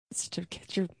to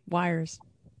get your wires.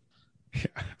 Yeah,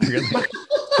 really.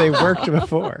 They worked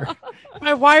before.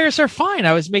 My wires are fine.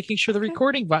 I was making sure the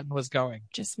recording button was going.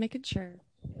 Just making sure.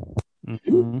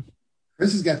 Mm-hmm.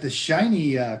 Chris has got the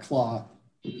shiny claw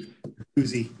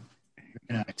Uzi.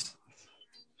 Very nice.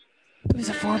 It was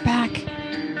a 4-pack.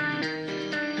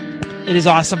 It is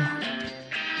awesome.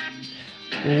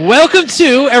 Welcome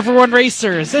to Everyone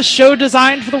Racers, a show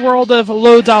designed for the world of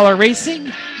low-dollar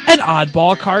racing and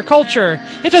oddball car culture.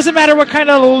 It doesn't matter what kind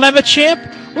of Lemma Champ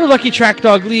or Lucky Track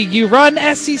Dog League you run,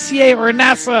 SCCA or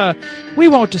NASA. We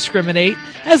won't discriminate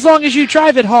as long as you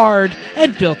drive it hard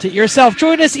and built it yourself.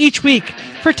 Join us each week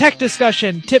for tech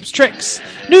discussion, tips, tricks,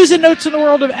 news and notes in the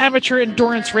world of amateur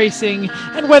endurance racing,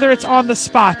 and whether it's on the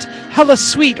spot, hella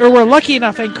sweet, or we're lucky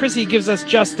enough and Chrissy gives us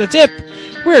just the tip,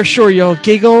 we're sure you'll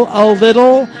giggle a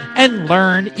little and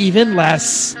learn even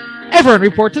less. Everyone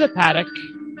report to the paddock.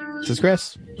 This is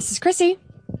Chris. This is Chrissy.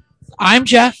 I'm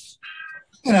Jeff.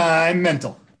 And I'm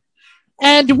mental.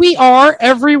 And we are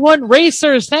Everyone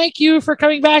Racers. Thank you for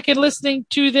coming back and listening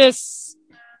to this.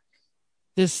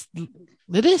 What is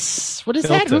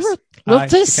that?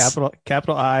 Wiltis?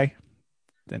 Capital I,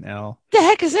 then L. The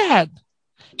heck is that?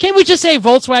 Can't we just say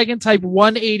Volkswagen Type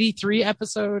 183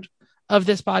 episode of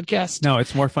this podcast? No,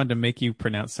 it's more fun to make you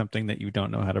pronounce something that you don't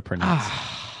know how to pronounce.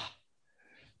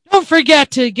 Don't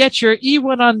forget to get your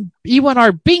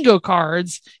E1R bingo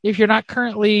cards if you're not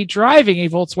currently driving a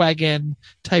Volkswagen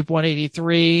Type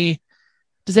 183.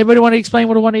 Does anybody want to explain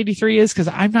what a 183 is? Because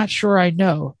I'm not sure I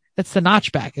know. That's the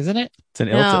notchback, isn't it? It's an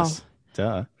Iltis.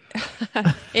 Duh.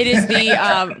 It is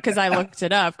the because I looked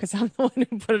it up because I'm the one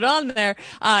who put it on there.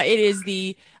 It is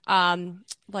the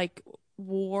like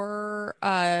war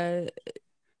like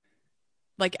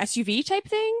SUV type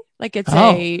thing. Like it's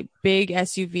a big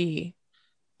SUV.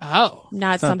 Oh,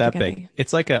 not it's something not that big.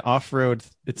 It's like an off-road.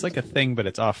 It's like a thing, but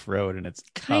it's off-road, and it's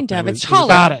kind of. It's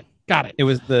taller. Got it. It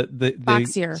was the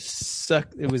boxier.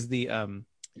 It was the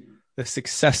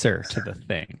successor to the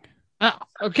thing. Oh,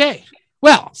 okay.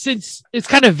 Well, since it's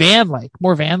kind of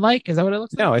more van-like, is that what it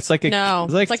looks like? No, it's like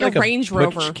it's like a Range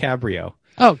Rover Cabrio.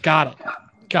 Oh, got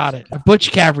it. A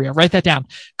Butch Cabrio. Write that down.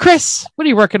 Chris, what are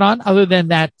you working on other than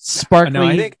that sparkly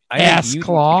I think ass you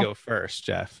claw? need to go first,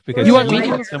 Jeff, because you want me to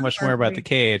to know so much more about the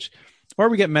cage. Or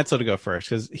we get Metzel to go first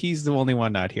because he's the only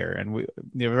one not here, and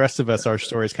the rest of us, our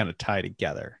stories kind of tie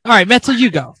together. All right, Metzel, you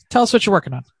go. Tell us what you're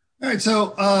working on. All right,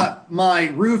 so my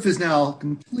roof is now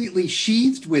completely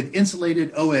sheathed with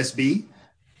insulated OSB,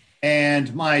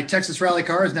 and my Texas Rally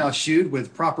car is now shoed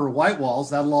with proper white walls.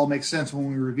 That'll all make sense when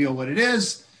we reveal what it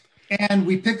is. And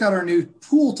we picked out our new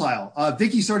pool tile.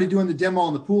 Vicky started doing the demo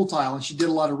on the pool tile, and she did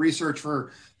a lot of research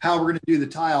for how we're going to do the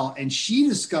tile. And she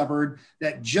discovered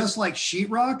that just like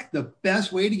sheetrock, the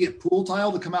best way to get pool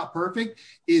tile to come out perfect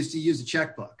is to use a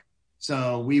checkbook.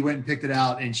 So we went and picked it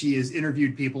out, and she has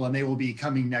interviewed people, and they will be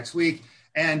coming next week.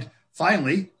 And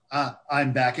finally,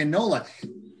 I'm back in NOLA.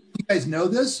 You guys know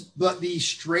this, but the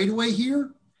straightaway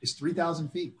here is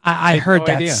 3,000 feet. I heard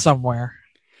that somewhere.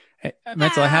 Hey,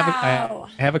 Menzel, I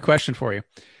have a question for you.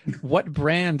 What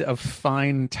brand of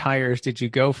fine tires did you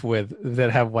go with that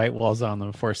have white walls on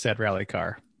them for said rally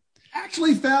car?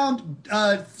 Actually found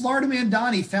Florida Man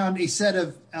Donnie found a set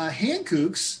of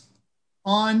Hankooks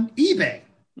on eBay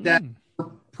that were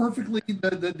perfectly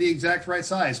the exact right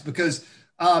size, because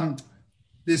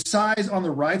the size on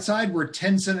the right side were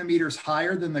 10 centimeters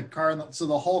higher than the car. So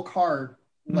the whole car,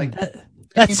 like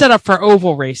that's set up for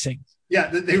oval racing. Yeah,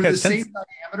 they were the same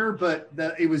diameter, but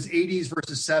it was 80s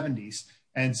versus 70s.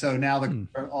 And so now the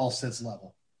car all sits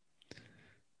level.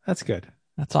 That's good.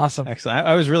 That's awesome. Excellent.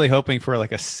 I was really hoping for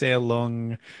like a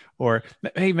Seilung or,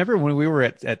 hey, remember when we were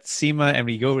at SEMA and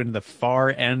we go into the far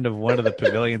end of one of the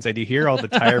pavilions and you hear all the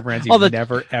tire brands you've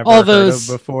never, ever heard of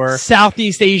before?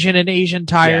 Southeast Asian and Asian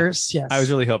tires. Yeah. Yes. I was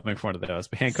really hoping for one of those.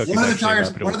 But Hankook one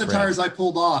of the tires I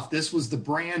pulled off, this was the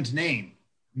brand name,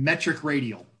 Metric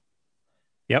Radial.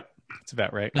 Yep. That's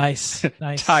about right. Nice.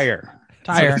 Tire.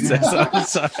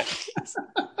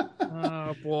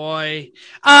 Oh boy.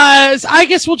 I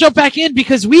guess we'll jump back in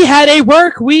because we had a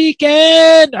work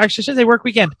weekend. Actually, I should say work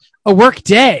weekend. A work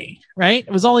day, right?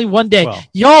 It was only one day. Well,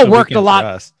 y'all worked a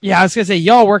lot. Yeah, I was gonna say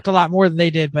y'all worked a lot more than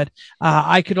they did, but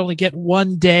I could only get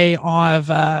one day of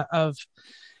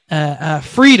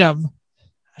freedom.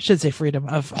 I should say freedom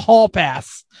of hall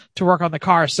pass to work on the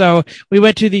car. So we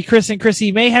went to the Chris and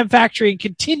Chrissy Mayhem Factory and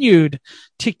continued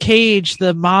to cage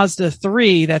the Mazda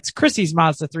 3. That's Chrissy's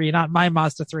Mazda 3, not my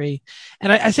Mazda 3.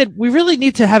 And I said, we really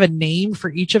need to have a name for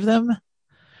each of them.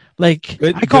 Like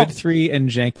Good 3 and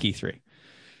Janky 3.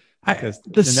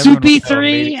 The Soupy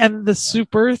 3 and the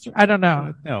Super 3. I don't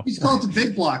know. No. We called it the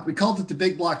Big Block. We called it the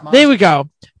Big Block Monster. There we go.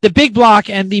 The Big Block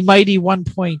and the Mighty 1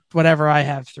 point whatever I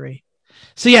have 3.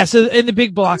 So yeah, so in the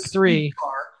Big Block 3.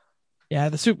 Yeah,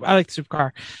 I like the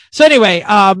supercar. So anyway,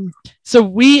 so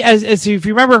we, as if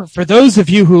you remember, for those of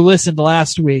you who listened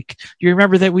last week, you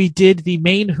remember that we did the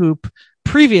main hoop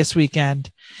previous weekend,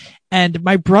 and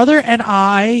my brother and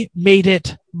I made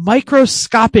it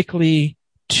microscopically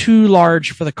too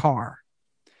large for the car.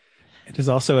 It is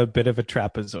also a bit of a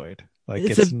trapezoid. Like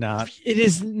it is not.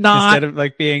 Instead of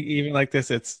like being even like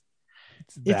this, it's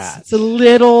that. It's a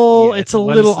little. Yeah, it's a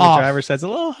little off. The driver says a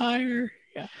little higher.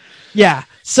 Yeah. Yeah.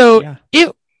 So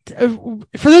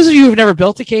for those of you who've never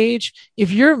built a cage,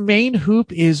 if your main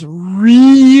hoop is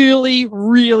really,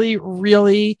 really,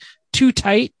 really too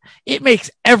tight, it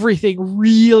makes everything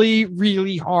really,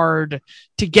 really hard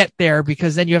to get there,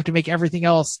 because then you have to make everything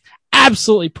else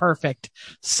absolutely perfect.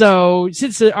 So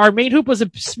since our main hoop was a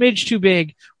smidge too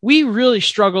big, we really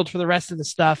struggled for the rest of the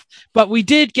stuff, but we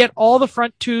did get all the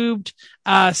front tubed,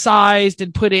 sized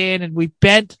and put in, and we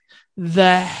bent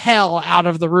the hell out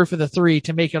of the roof of the 3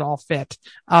 to make it all fit.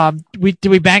 Did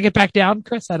we bang it back down,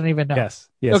 Chris? I don't even know. Yes.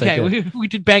 Okay. We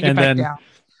did bang it back down.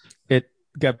 It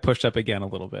got pushed up again a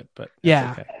little bit, but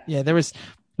yeah. Okay. Yeah.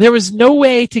 There was no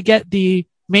way to get the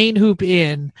main hoop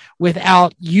in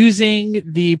without using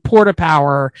the porta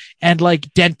power and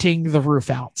like denting the roof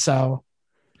out. So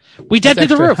we dented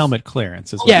the roof. Helmet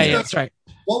clearance as well. Yeah, that's right.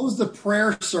 What was the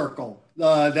prayer circle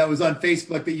that was on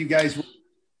Facebook that you guys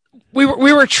we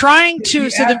were trying to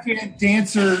Afghan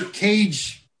dancer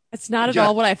cage? It's not at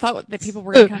all what I thought that people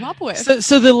were going to come up with.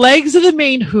 So the legs of the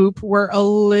main hoop were a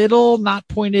little not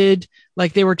pointed,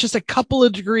 like they were just a couple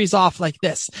of degrees off like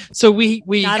this. So we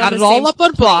got it all up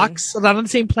on blocks, not on the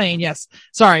same plane. Yes.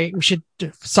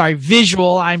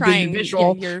 Visual. I'm being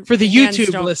visual for the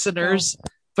YouTube listeners,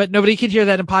 but nobody can hear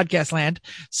that in podcast land.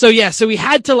 So we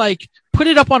had to like put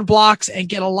it up on blocks and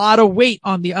get a lot of weight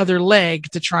on the other leg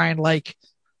to try and like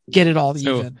get it all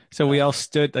even. So we all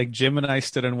stood, like Jim and I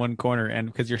stood in one corner, and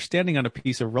because you're standing on a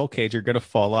piece of roll cage, you're going to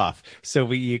fall off. So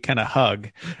you kind of hug.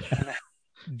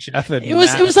 Jeff and it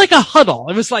was like a huddle.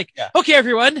 It was like, okay,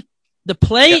 everyone, the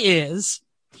play is.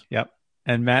 Yep.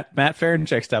 And Matt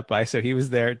Ferenchek stopped by, so he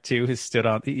was there too. He stood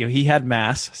on, he had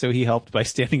mass, so he helped by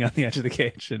standing on the edge of the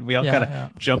cage, and we all kind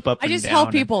of jump up. I just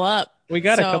help people up. We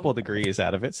got a couple of degrees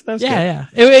out of it, so that was good. Yeah.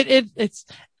 It's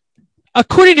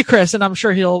according to Chris, and I'm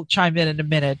sure he'll chime in a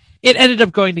minute, it ended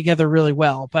up going together really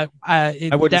well. But I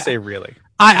wouldn't say really.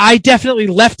 I definitely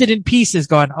left it in pieces,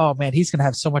 going, oh man, he's gonna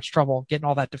have so much trouble getting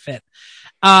all that to fit.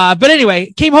 But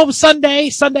anyway, came home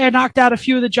Sunday. I knocked out a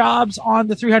few of the jobs on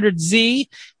the 300Z,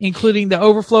 including the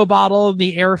overflow bottle,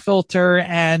 the air filter,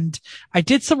 and I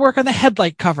did some work on the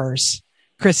headlight covers.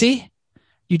 Chrissy,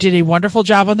 you did a wonderful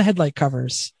job on the headlight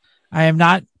covers. I am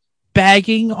not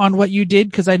bagging on what you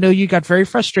did, because I know you got very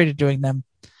frustrated doing them.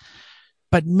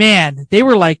 But man, they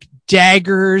were like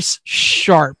daggers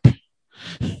sharp.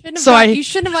 You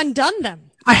shouldn't have undone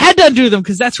them. I had to undo them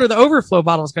because that's where the overflow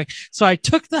bottle was going. So I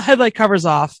took the headlight covers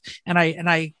off, and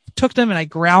I took them and I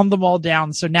ground them all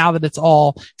down. So now that it's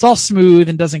all smooth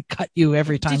and doesn't cut you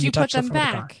every time you touch them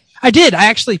back. I did. I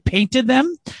actually painted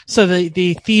them. So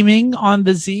the theming on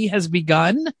the Z has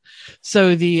begun.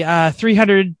 So the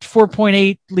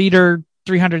 4.8 liter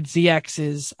 300ZX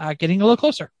is getting a little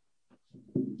closer.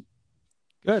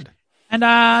 Good. And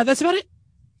that's about it.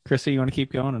 Chrissy, you want to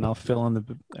keep going, and I'll fill in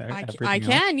the. I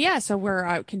can, yeah. So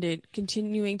we're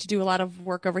continuing to do a lot of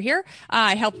work over here.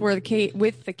 I helped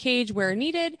with the cage where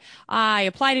needed. I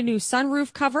applied a new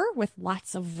sunroof cover with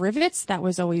lots of rivets. That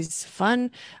was always fun.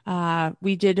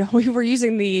 We were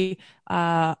using the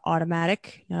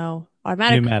pneumatic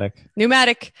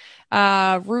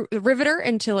riveter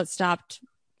until it stopped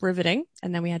riveting,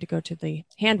 and then we had to go to the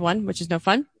hand one, which is no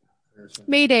fun.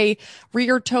 Made a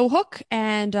rear tow hook,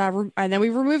 and then we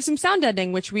removed some sound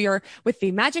deadening, which we are with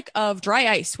the magic of dry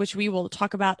ice, which we will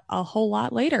talk about a whole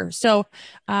lot later. So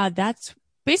that's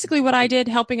basically what I did,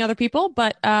 helping other people.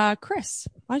 But Chris,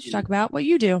 why don't you talk about what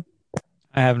you do?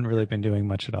 I haven't really been doing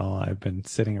much at all. I've been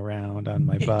sitting around on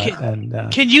my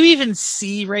butt. Can you even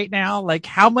see right now, like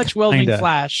how much welding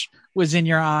flash was in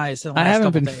your eyes? I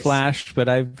haven't been flashed, but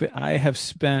I have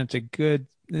spent a good.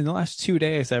 In the last 2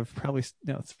 days, I've probably,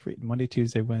 it's Monday,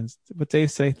 Tuesday, Wednesday. What day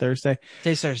is today? Thursday?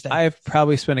 Today's Thursday. I've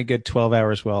probably spent a good 12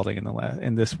 hours welding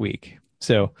in this week.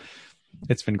 So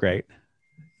it's been great.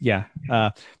 Yeah.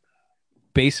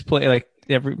 Base plate, like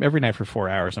every night for 4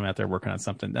 hours, I'm out there working on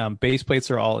something. Base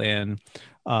plates are all in.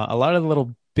 A lot of the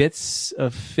little bits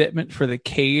of fitment for the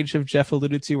cage of Jeff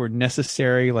alluded to were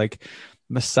necessary. Like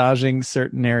massaging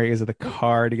certain areas of the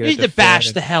car to get You it need to fit.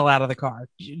 bash the hell out of the car.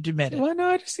 You admit it. Well,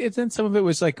 no, then some of it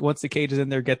was like once the cage is in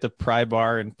there, get the pry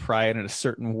bar and pry it in a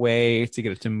certain way to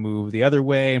get it to move the other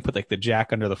way, and put like the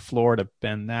jack under the floor to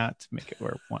bend that to make it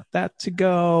where I want that to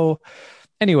go.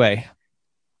 Anyway,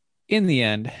 in the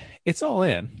end, it's all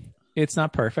in. It's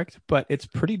not perfect, but it's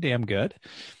pretty damn good.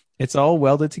 It's all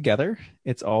welded together.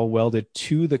 It's all welded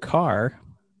to the car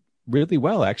really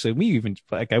well, actually. We even,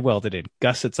 like, I welded in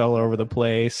gussets all over the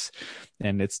place,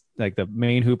 and it's like the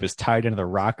main hoop is tied into the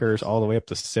rockers all the way up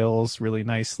the sills really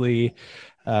nicely.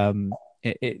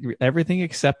 Everything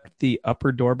except the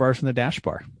upper door bars from the dash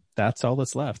bar. That's all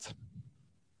that's left.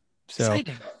 So,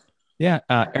 Exciting. yeah,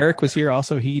 Eric was here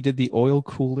also. He did the oil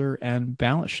cooler and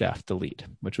balance shaft delete,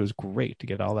 which was great to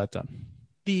get all that done.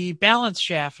 The balance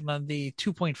shaft on the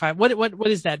 2.5. What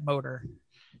is that motor?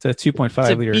 It's a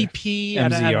 2.5 liter BP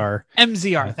MZR.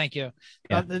 MZR. Yeah. Thank you.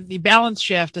 Yeah. The balance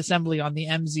shaft assembly on the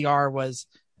MZR was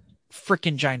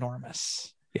freaking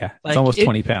ginormous. Yeah, Like, it's almost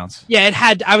 20 pounds. Yeah, it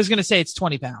had. I was going to say it's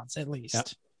 20 pounds at least. Yep.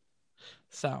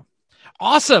 So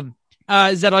awesome.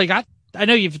 Is that all you got? I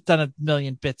know you've done a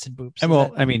million bits and boops. And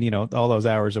well, I mean, all those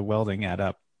hours of welding add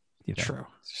up. True.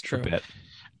 It's true. A bit.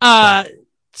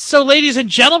 So, ladies and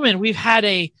gentlemen, we've had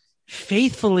a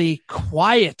faithfully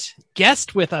quiet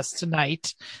guest with us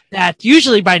tonight that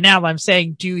usually by now I'm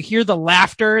saying, do you hear the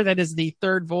laughter? That is the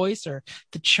third voice or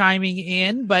the chiming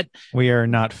in, but we are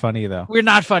not funny though. We're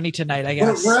not funny tonight, I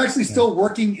guess. We're actually still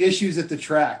working issues at the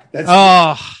track. That's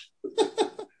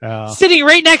sitting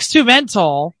right next to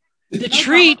Mental, the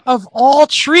treat of all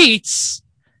treats,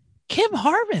 Kim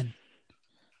Harmon.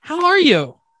 How are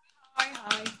you?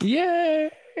 Hi.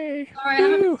 Yay! Sorry, I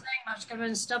haven't been saying much. I've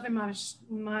been stuffing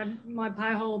my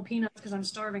pie hole of peanuts because I'm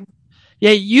starving.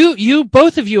 Yeah, you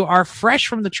both of you are fresh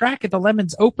from the track at the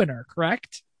Lemons opener,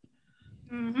 correct?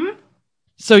 Mm-hmm.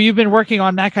 So you've been working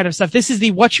on that kind of stuff. This is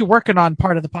the what you working on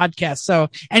part of the podcast. So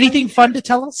anything fun to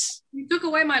tell us? You took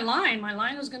away my line. My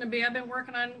line was going to be, I've been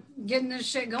working on getting this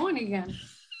shit going again.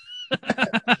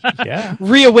 Yeah.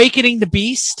 Reawakening the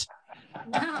beast.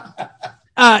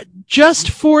 Yeah. Just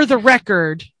for the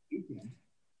record.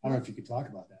 I don't know if you could talk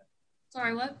about that.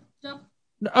 Sorry, what? No.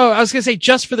 Oh, I was going to say,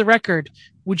 just for the record,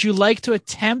 would you like to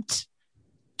attempt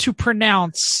to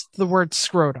pronounce the word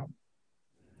scrotum?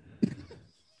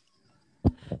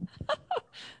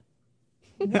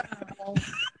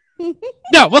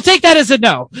 No, we'll take that as a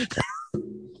no.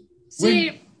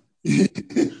 See,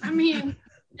 I mean,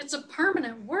 it's a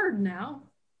permanent word now.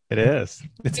 It is.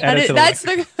 It's That's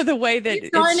the way that You're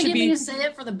it trying to should get me be. to say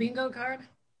it for the bingo card?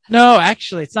 No,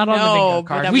 actually, it's not on the No, bingo but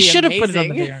card. that'd We be should have put it on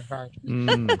the amazing. bingo card.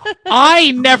 Mm.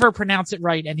 I never pronounce it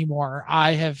right anymore.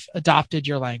 I have adopted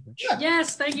your language.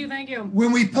 Yes, thank you.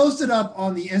 When we posted up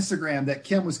on the Instagram that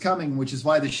Kim was coming, which is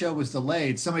why the show was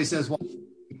delayed, somebody says, well,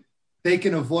 they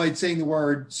can avoid saying the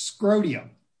word scrotium.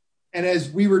 And as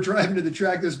we were driving to the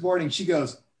track this morning, she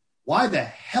goes, why the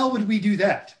hell would we do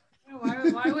that? Why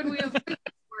would we avoid this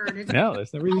word? It's No,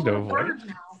 there's no reason to a avoid it. word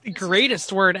now. The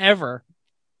greatest word ever.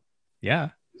 Yeah.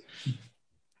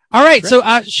 All right, so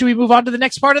should we move on to the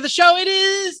next part of the show? It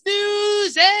is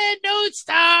news and notes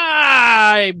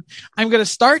time. I'm going to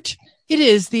start. It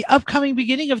is the upcoming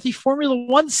beginning of the Formula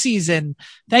One season.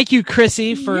 Thank you,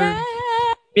 Chrissy, for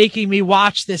making me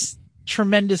watch this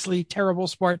tremendously terrible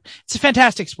sport. It's a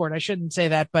fantastic sport. I shouldn't say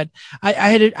that, but I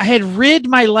had rid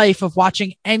my life of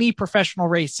watching any professional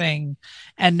racing,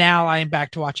 and now I am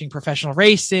back to watching professional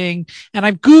racing, and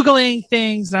I'm Googling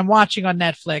things and I'm watching on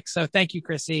Netflix. So thank you,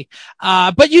 Chrissy.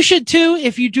 But you should too,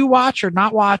 if you do watch or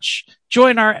not watch.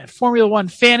 Join our Formula One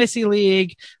Fantasy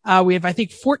League. We have, I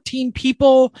think, 14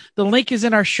 people. The link is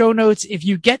in our show notes. If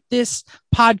you get this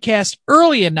podcast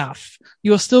early enough,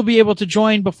 you'll still be able to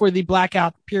join before the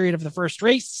blackout period of the first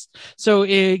race. So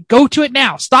go to it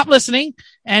now. Stop listening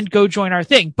and go join our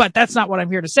thing. But that's not what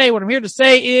I'm here to say. What I'm here to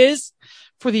say is,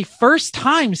 for the first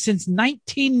time since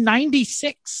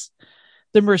 1996,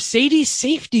 the Mercedes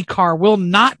safety car will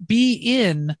not be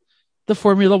in the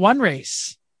Formula One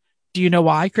race. Do you know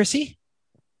why, Chrissy?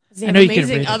 They I have know you can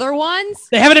amazing read it. other ones.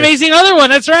 They have an amazing other one.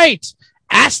 That's right.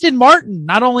 Aston Martin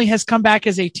not only has come back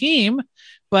as a team,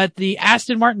 but the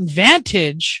Aston Martin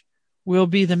Vantage will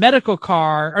be the medical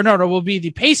car, or no, will be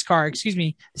the pace car,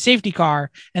 the safety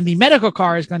car. And the medical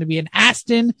car is going to be an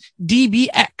Aston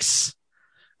DBX.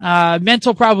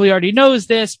 Mental probably already knows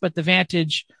this, but the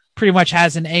Vantage pretty much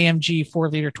has an AMG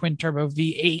 4-liter twin turbo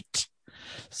V8.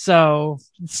 So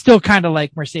it's still kind of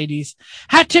like Mercedes.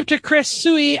 Hat tip to Chris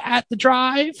Sui at The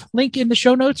Drive. Link in the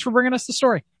show notes for bringing us the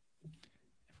story.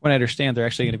 What I understand, they're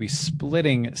actually going to be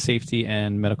splitting safety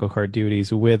and medical car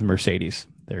duties with Mercedes.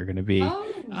 They're going to be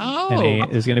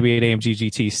there's going to be an AMG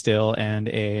GT still and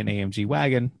an AMG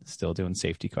wagon still doing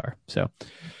safety car. So,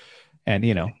 and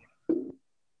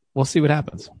we'll see what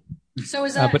happens. So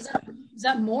is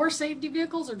that more safety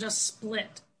vehicles or just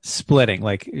split? Splitting,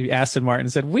 like Aston Martin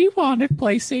said, we want to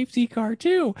play safety car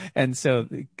too, and so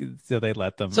they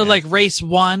let them. So like race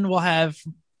 1 will have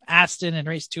Aston and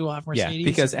race 2 will have Mercedes. Yeah,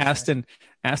 because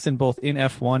Aston both in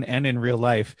F1 and in real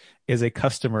life is a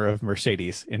customer of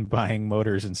Mercedes in buying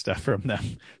motors and stuff from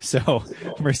them. So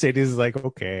Mercedes is like,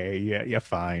 okay, yeah,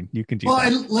 fine, you can do that.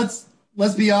 And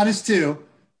let's be honest too.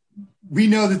 We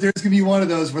know that there's going to be one of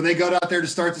those where they go out there to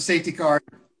start the safety car,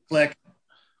 click.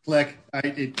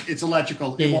 It's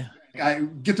electrical. Yeah.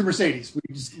 Get the Mercedes.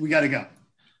 We got to go.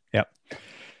 Yep.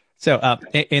 So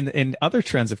in other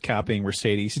trends of copying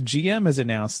Mercedes, GM has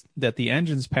announced that the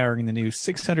engines powering the new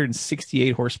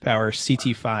 668 horsepower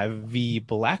CT5V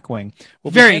Blackwing will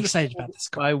very be excited about this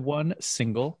by one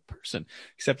single person.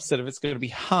 Except instead of it's going to be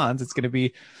Hans, it's going to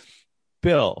be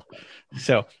Bill.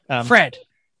 So Fred.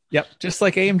 Yep, just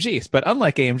like AMGs, but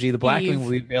unlike AMG, the Blackwing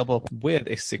will be available with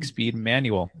a 6-speed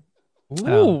manual.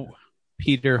 Ooh.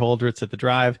 Peter Holdritz at the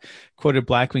drive quoted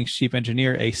Blackwing's chief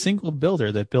engineer, a single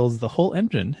builder that builds the whole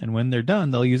engine, and when they're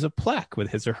done, they'll use a plaque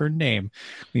with his or her name.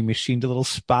 We machined a little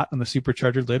spot on the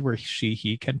supercharger lid where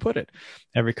he can put it.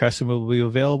 Every customer will be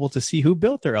available to see who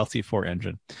built their LT4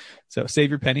 engine. So save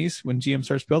your pennies when GM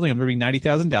starts building them. It'll be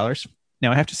 $90,000.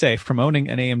 Now, I have to say, from owning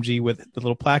an AMG with the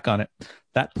little plaque on it,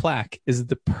 that plaque is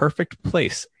the perfect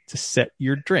place to set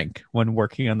your drink when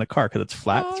working on the car because it's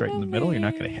flat. It's right in the middle. You're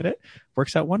not going to hit it.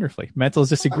 Works out wonderfully. Mental is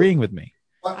disagreeing with me.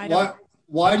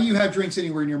 Why do you have drinks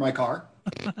anywhere near my car?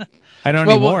 I don't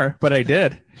anymore, but I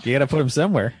did. You got to put them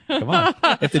somewhere. Come on.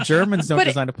 If the Germans don't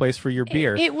design a place for your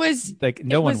beer, it was like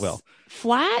no one will.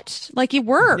 Flat, like it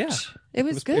worked. Yeah. It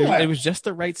was good. It was just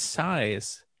the right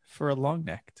size for a long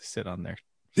neck to sit on there.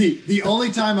 The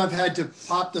only time I've had to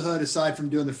pop the hood aside from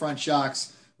doing the front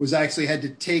shocks was I actually had to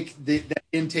take the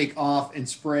intake off and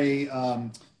spray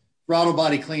throttle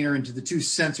body cleaner into the two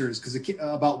sensors because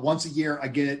about once a year I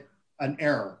get an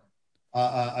error.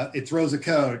 It throws a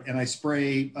code and I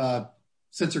spray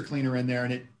sensor cleaner in there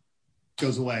and it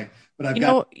goes away. But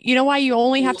you know why you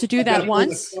only have to do that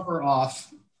once? The cover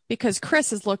off. Because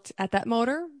Chris has looked at that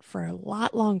motor for a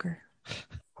lot longer.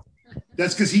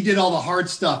 That's because he did all the hard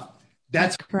stuff.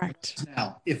 That's correct.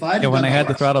 Now, if I when I had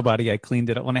the throttle body, I cleaned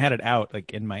it. When I had it out,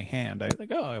 like in my hand, I was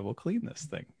like, "Oh, I will clean this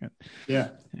thing." Yeah.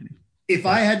 If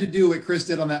I had to do what Chris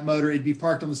did on that motor, it'd be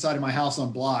parked on the side of my house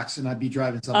on blocks, and I'd be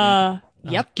driving something.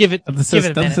 Yep. Give it. This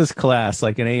is class,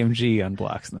 like an AMG on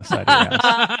blocks on the side of your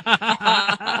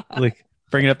house. Like,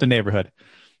 bring it up the neighborhood.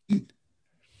 All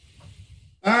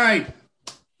right,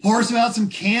 pour some out some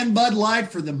canned Bud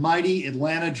Light for the mighty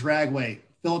Atlanta Dragway.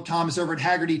 Philip Thomas over at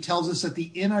Haggerty tells us that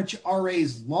the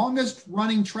NHRA's longest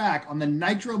running track on the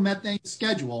nitromethane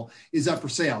schedule is up for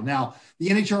sale. Now, the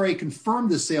NHRA confirmed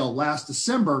the sale last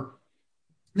December.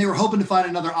 They were hoping to find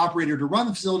another operator to run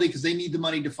the facility because they need the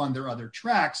money to fund their other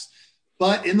tracks.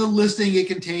 But in the listing, it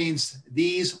contains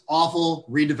these awful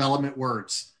redevelopment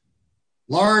words.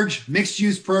 Large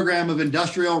mixed-use program of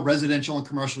industrial, residential, and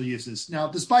commercial uses. Now,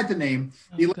 despite the name,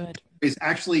 the is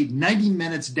actually 90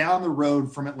 minutes down the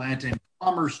road from Atlanta in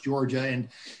Commerce, Georgia. And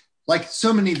like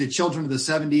so many of the children of the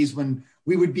 70s, when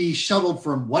we would be shuttled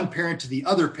from one parent to the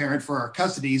other parent for our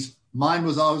custodies, mine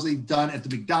was obviously done at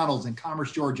the McDonald's in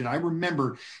Commerce, Georgia. And I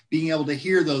remember being able to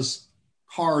hear those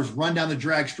cars run down the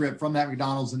drag strip from that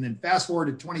McDonald's. And then fast forward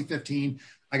to 2015,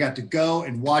 I got to go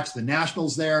and watch the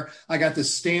Nationals there. I got to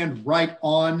stand right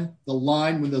on the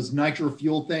line with those nitro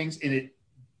fuel things, and it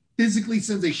physically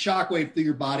sends a shockwave through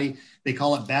your body. They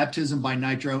call it baptism by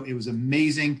nitro. It was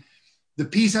amazing. The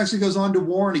piece actually goes on to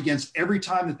warn against every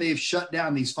time that they have shut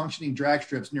down these functioning drag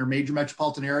strips near major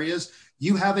metropolitan areas,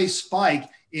 you have a spike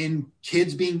in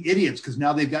kids being idiots because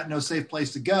now they've got no safe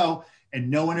place to go, and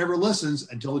no one ever listens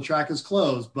until the track is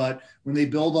closed. But when they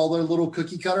build all their little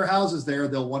cookie cutter houses there,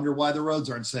 they'll wonder why the roads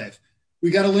aren't safe.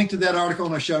 We got a link to that article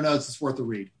in our show notes. It's worth a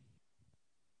read.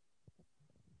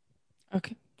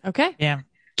 Okay. Damn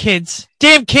kids.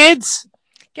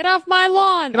 Get off my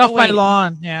lawn. My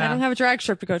lawn. Yeah. I don't have a drag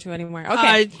strip to go to anymore.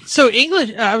 Okay. So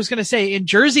English, I was going to say in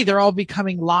Jersey, they're all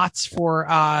becoming lots for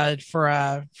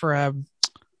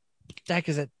heck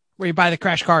is it where you buy the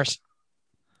crash cars?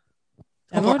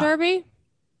 Demo Derby?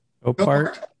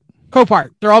 Copart.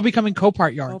 They're all becoming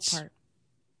Copart yards.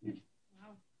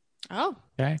 Oh.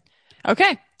 Okay.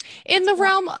 Okay. In the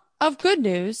realm of good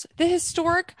news, the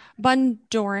historic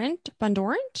Bondurant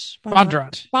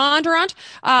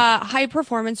high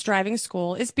performance driving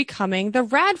school is becoming the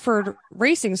Radford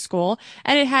Racing School,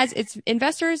 and it has its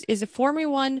investors is a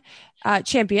Formula One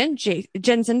champion,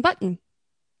 Jenson Button.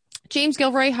 James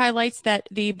Gilroy highlights that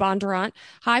the Bondurant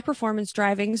High Performance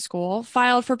Driving School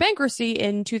filed for bankruptcy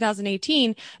in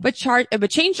 2018, but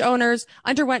changed owners,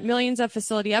 underwent millions of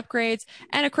facility upgrades,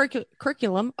 and a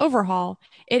curriculum overhaul.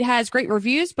 It has great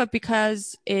reviews, but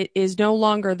because it is no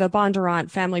longer the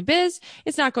Bondurant family biz,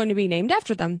 it's not going to be named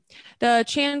after them. The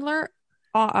Chandler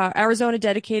Arizona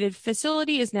dedicated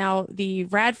facility is now the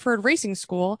Radford Racing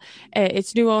School.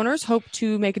 Its new owners hope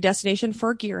to make a destination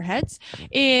for gearheads.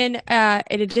 In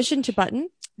addition to Button,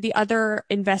 the other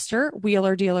investor,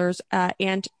 Wheeler Dealers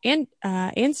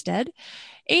Anstead,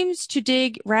 aims to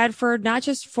dig Radford not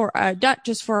just for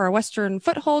a Western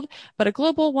foothold, but a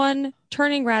global one,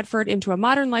 turning Radford into a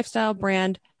modern lifestyle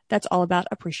brand that's all about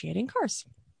appreciating cars.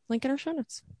 Link in our show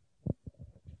notes.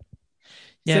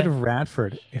 Instead of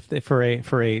Radford, if they, for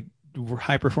a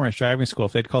high performance driving school,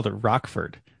 if they'd called it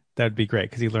Rockford, that'd be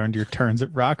great because he learned your turns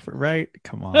at Rockford, right?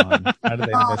 Come on, how did they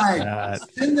miss that?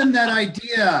 Send them that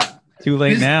idea. Too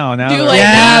late now.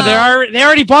 They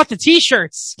already bought the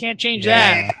T-shirts. Can't change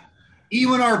that.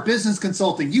 Even our business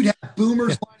consulting, you'd have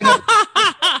boomers lining up.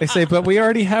 They say, but we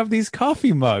already have these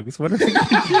coffee mugs. What are they going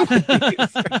to do with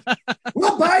these?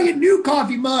 We'll buy you new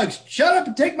coffee mugs. Shut up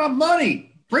and take my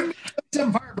money. Bring me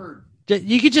some Firebird.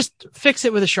 You could just fix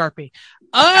it with a Sharpie.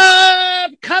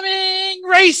 Upcoming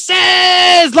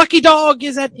races! Lucky Dog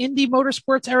is at Indy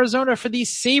Motorsports Arizona for the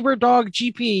Sabre Dog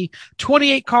GP.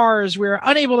 28 cars. We're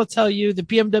unable to tell you the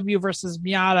BMW versus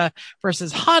Miata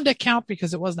versus Honda count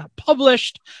because it was not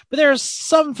published, but there's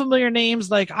some familiar names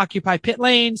like Occupy Pit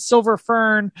Lane, Silver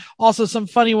Fern, also some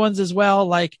funny ones as well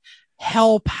like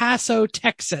El Paso,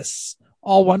 Texas.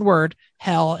 All one word.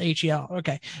 Hell, H-E-L.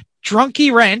 Okay.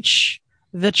 Drunky Wrench.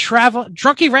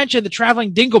 Drunky Wrench and the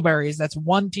Traveling Dingleberries. That's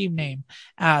one team name.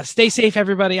 Stay safe,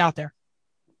 everybody out there.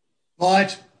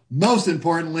 But most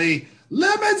importantly,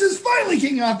 Lemons is finally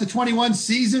kicking off the 21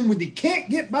 season with the Can't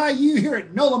Get By You here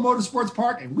at NOLA Motorsports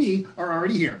Park, and we are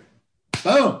already here.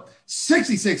 Boom.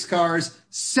 66 cars,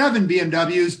 7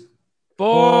 BMWs.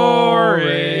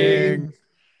 Boring.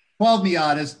 12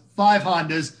 Miatas, 5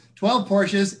 Hondas, 12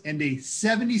 Porsches, and a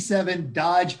 77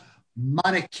 Dodge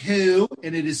Monaco,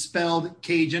 and it is spelled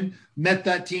Cajun. Met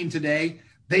that team today.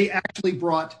 They actually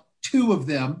brought 2 of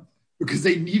them because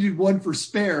they needed one for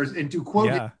spares. And to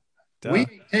quote it, we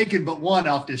ain't taken but one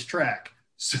off this track.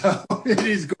 So it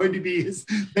is going to be,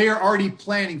 they are already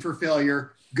planning for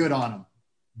failure. Good on them.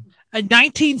 A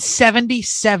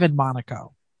 1977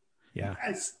 Monaco. Yeah.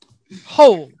 Yes.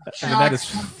 Holy. That is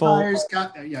full.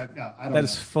 That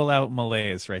is full out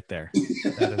malaise right there.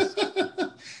 That is.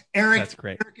 That's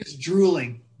great. Eric is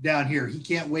drooling down here. He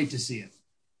can't wait to see it.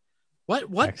 What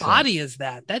Excellent. body is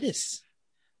that? That is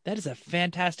a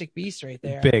fantastic beast right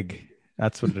there. Big.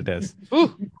 That's what it is.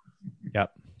 Ooh.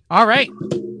 Yep. All right.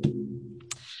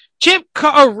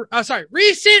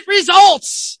 Recent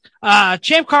results.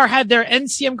 Champ Car had their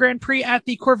NCM Grand Prix at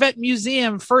the Corvette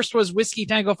Museum. First was Whiskey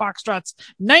Tango Foxtrot's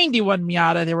 91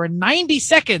 Miata. There were 90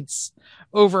 seconds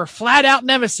over Flat Out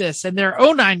Nemesis and their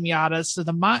 09 Miatas. So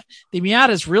the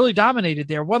Miatas really dominated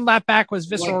there. One lap back was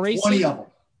Visceral Racing. 20 of them.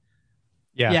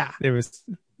 Yeah. There was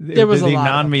a the lot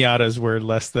non-Miatas were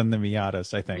less than the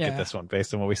Miatas, I think, at this one,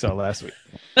 based on what we saw last week.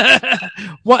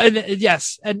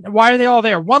 Yes. And why are they all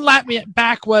there? One lap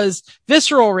back was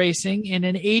Visceral Racing in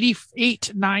an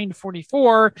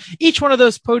 88.944. Each one of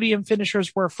those podium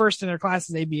finishers were first in their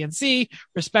classes A, B, and C,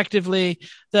 respectively.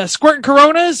 The Squirt and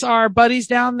Coronas, our buddies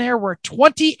down there, were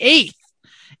 28th.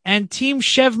 And Team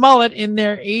Chev Mullet in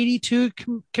their 82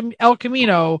 El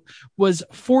Camino was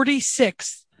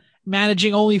 46th.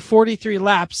 Managing only 43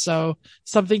 laps. So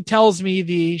something tells me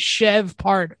the Chev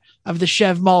part of the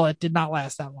Chev Mullet did not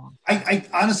last that long. I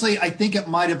honestly, I think it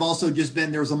might have also just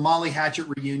been, there was a Molly Hatchet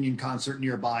reunion concert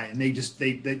nearby and they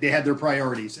had their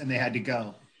priorities and they had to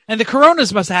go. And the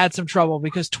Coronas must have had some trouble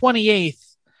because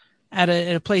 28th at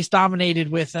a place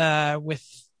dominated with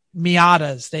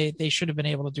Miatas, they should have been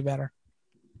able to do better.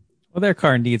 Well, their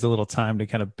car needs a little time to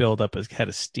kind of build up a head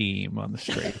of steam on the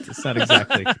straights. It's not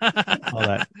exactly all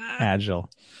that agile.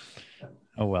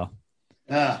 Oh, well.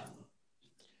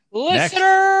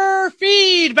 Listener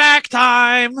feedback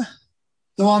time.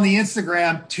 So on the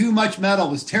Instagram, Too Much Metal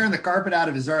was tearing the carpet out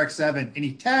of his RX-7, and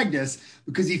he tagged us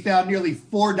because he found nearly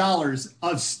 $4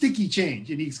 of sticky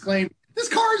change. And he exclaimed, "This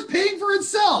car is paying for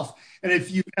itself." And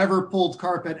if you've ever pulled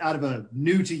carpet out of a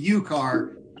new to you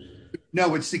car, know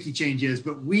what sticky change is,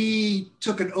 but we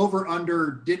took an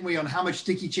over-under, didn't we, on how much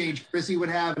sticky change Chrissy would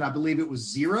have, and I believe it was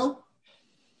 0.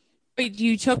 Wait,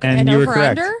 you took And an you were over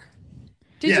correct. under?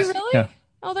 Did Yes. you really? No.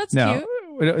 Oh, that's No. cute.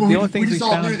 The We only things we just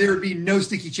all knew found. there would be no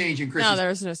sticky change in Chrissy's. No, there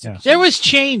was no sticky. Yeah. There was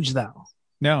change though.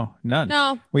 No, none.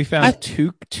 No. We found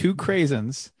two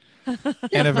craisins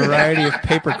and a variety of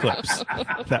paper clips.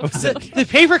 That was it. The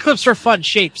paper clips were fun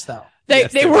shapes though. They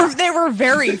Yes, they they were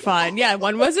very fun. Yeah,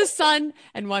 one was a sun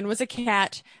and one was a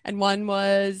cat and one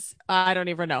was I don't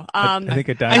even know. I think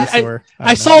a dinosaur. I don't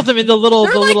know. saw them in the little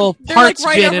They're like parts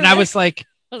right bin, over and I there. was like,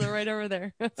 Oh, they're right over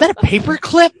there. "Is that a paper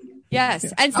clip?" Yes,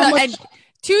 and How so much- and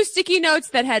 2 sticky notes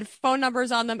that had phone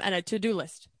numbers on them and a to-do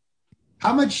list.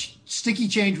 How much sticky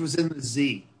change was in the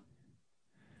Z?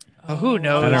 Oh, who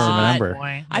knows? I don't lot. remember.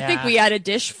 Point. I think Yeah. we had a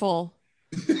dish full.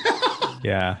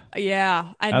 Yeah,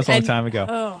 Yeah, and, that was a long and- time ago.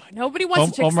 Oh, nobody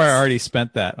wants to. Omar already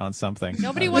spent that on something.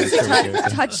 Nobody I'm wants to sure we do.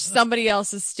 touch somebody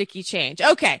else's sticky change.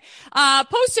 Okay.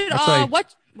 Posted That's why-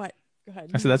 what? Go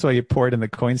ahead. I said that's why you pour it in the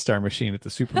Coinstar machine at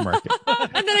the supermarket.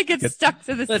 And then it gets stuck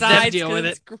to the Let them sides deal with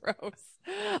because it's gross.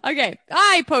 Okay.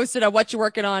 I posted a what you're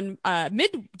working on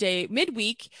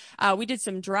midweek. We did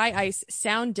some dry ice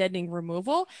sound deadening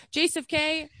removal. Joseph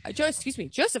K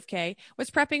was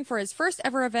prepping for his first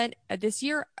ever event this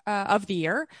year of the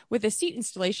year with a seat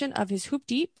installation of his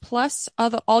Hoopty plus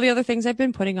all the other things I've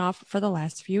been putting off for the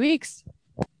last few weeks.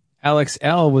 Alex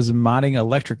L. was modding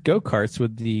electric go-karts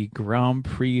with the Grand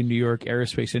Prix New York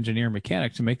Aerospace Engineer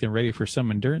Mechanic to make them ready for some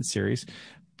endurance series.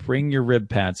 Bring your rib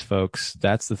pads, folks.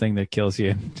 That's the thing that kills you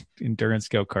in endurance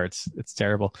go-karts. It's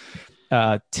terrible.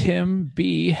 Tim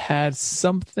B. had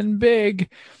something big.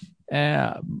 We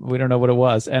don't know what it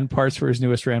was. And parts for his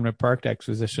newest Ramnet Park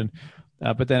acquisition.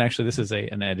 But then actually this is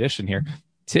an addition here.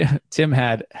 Tim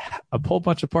had a whole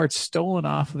bunch of parts stolen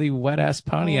off the wet-ass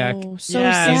Pontiac Oh, so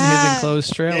Yeah. in his sad.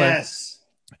 enclosed trailer. Yes.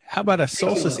 How about a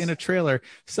Solstice in a trailer?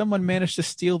 Someone managed to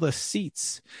steal the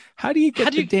seats. How do you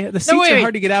get the seats wait, are wait.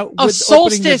 hard to get out A with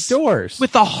Solstice opening the doors.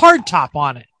 with the hard top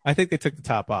on it. I think they took the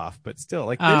top off, but still,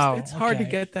 like Oh, it's hard to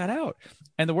okay. get that out.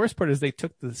 And the worst part is they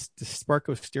took the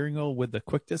Sparco steering wheel with the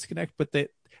quick disconnect, but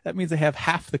that means they have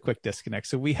half the quick disconnect.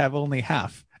 So we have only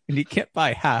half, and you can't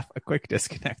buy half a quick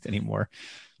disconnect anymore.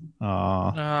 Oh,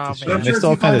 Oh, man. man. They sure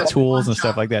stole if you kind find of a tools pawn and stuff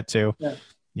shop- like that too. Yeah.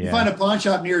 You Yeah, find a pawn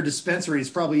shop near a dispensary, it's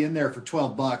probably in there for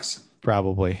 $12.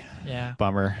 probably. Yeah.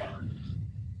 Bummer.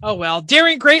 Oh well,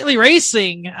 Daring Greatly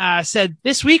Racing said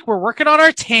this week we're working on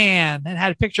our tan and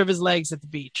had a picture of his legs at the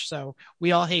beach. So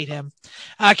we all hate him.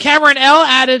 Cameron L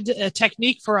added a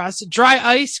technique for us: dry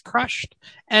ice crushed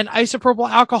and isopropyl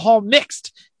alcohol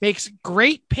mixed makes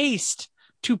great paste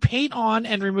to paint on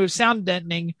and remove sound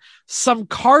deadening. Some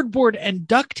cardboard and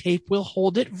duct tape will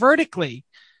hold it vertically.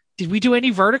 Did we do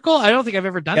any vertical? I don't think I've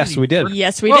ever done. Yes, any we did.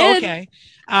 Yes, we Oh, did. okay.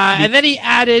 And then he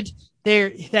added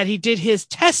there that he did his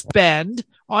test bend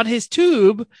on his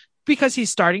tube because he's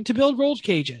starting to build rolled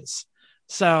cages.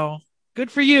 So good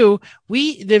for you.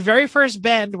 The very first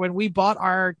bend when we bought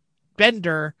our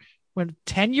bender,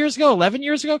 10 years ago, 11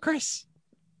 years ago, Chris?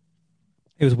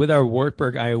 It was with our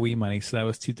Wartburg IOE money, so that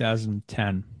was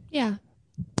 2010. Yeah.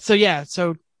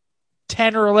 So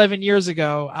 10 or 11 years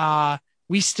ago,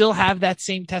 we still have that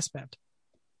same test bend.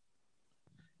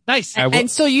 Nice. And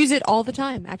still use it all the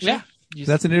time, actually. Yeah.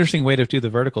 That's an interesting way to do the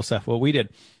vertical stuff. What we did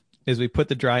is we put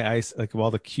the dry ice, like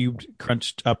all the cubed,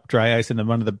 crunched up dry ice in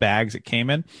one of the bags it came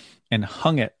in, and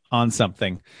hung it on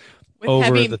something With over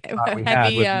heavy, the top we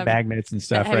had with magnets and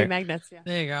stuff, heavy right? magnets. Yeah.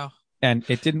 There you go. And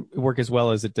it didn't work as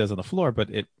well as it does on the floor, but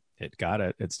it got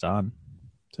it. It's done.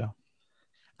 So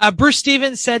Bruce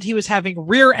Stevens said he was having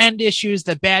rear end issues,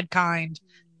 the bad kind.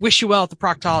 Wish you well at the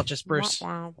proctologist, Bruce.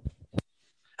 Wow.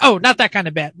 Oh, not that kind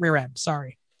of bad rear end.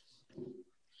 Sorry.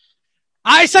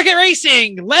 I Suck at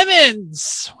Racing.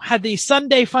 Lemons had the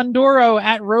Sunday Fundoro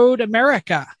at Road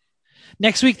America.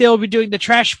 Next week, they will be doing the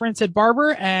Trash Sprints at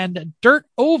Barber and Dirt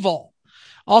Oval.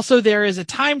 Also, there is a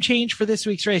time change for this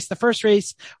week's race. The first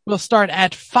race will start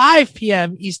at 5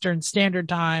 p.m. Eastern Standard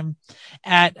Time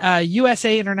at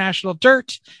USA International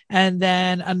Dirt, and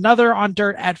then another on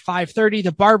Dirt at 5:30.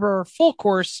 The Barber full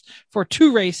course for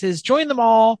 2 races. Join them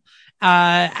all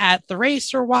at the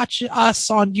race or watch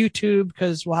us on YouTube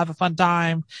because we'll have a fun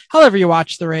time. However you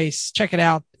watch the race, check it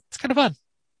out. It's kind of fun.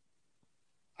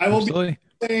 I will absolutely.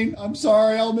 be playing. I'm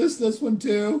sorry, I'll miss this one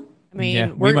too. I mean,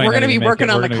 Yeah, we're might going not to be even make working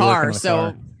it. on We're the gonna be working car, on the so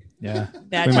car. Yeah.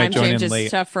 that We might time join change in is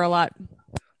late. tough for a lot.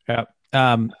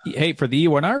 Yeah. Hey, for the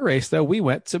E1R race, though, we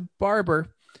went to Barber,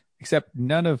 except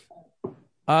none of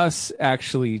us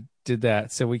actually did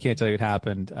that, so we can't tell you what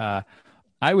happened.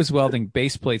 I was welding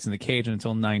base plates in the cage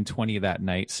until 9:20 that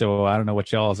night, so I don't know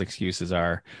what y'all's excuses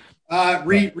are.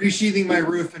 Resheathing my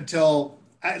roof until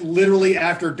literally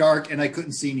after dark, and I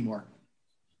couldn't see anymore.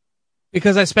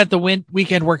 Because I spent the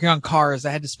weekend working on cars,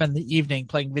 I had to spend the evening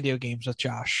playing video games with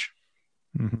Josh.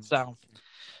 Mhm. So,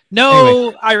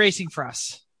 no iRacing for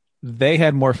us. They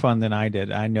had more fun than I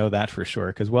did. I know that for sure,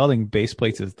 because welding base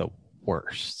plates is the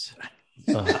worst.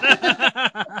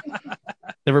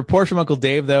 The report from Uncle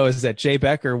Dave, though, is that Jay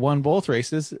Becker won both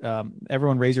races.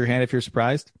 Everyone raise your hand if you're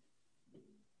surprised.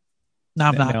 No,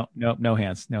 I'm not. No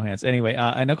hands. Anyway,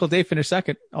 and Uncle Dave finished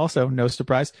second. Also, no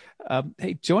surprise.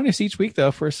 Hey, join us each week,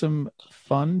 though, for some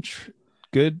fun,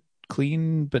 good,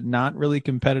 clean, but not really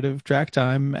competitive track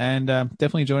time. And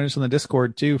definitely join us on the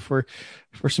Discord, too, for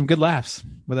some good laughs,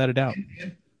 without a doubt.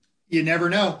 You never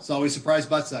know. It's always surprise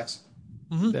butt sex.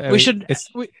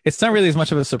 Mm-hmm. It's not really as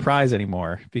much of a surprise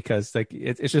anymore, because like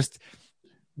it's just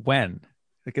when.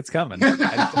 Like, it's coming. And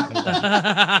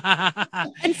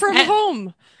from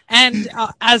home. And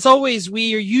as always, we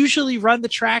usually run the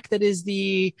track that is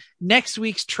the next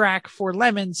week's track for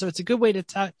Lemons. So it's a good way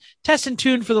to test and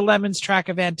tune for the Lemons track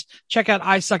event. Check out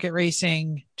I Suck at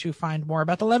Racing to find more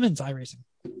about the Lemons iRacing.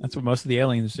 That's what most of the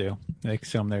aliens do. They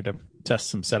show them there to test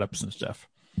some setups and stuff.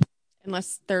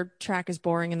 Unless their track is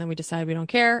boring, and then we decide we don't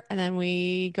care, and then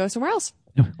we go somewhere else.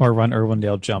 Or run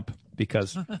Irwindale Jump,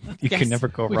 because you Yes, can never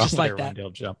go we wrong just with like that.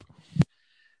 Irwindale Jump.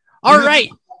 All right.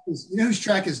 You know whose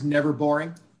track is never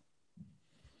boring?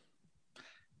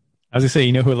 I was gonna say,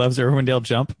 you know who loves Irwindale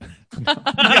Jump?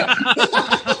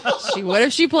 She would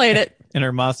if she played it. In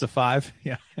her Mazda 5.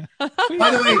 Yeah. By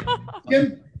the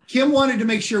way, Kim wanted to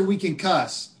make sure we can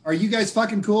cuss. Are you guys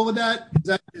fucking cool with that?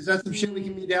 Is that some shit we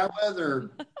can be down with, or?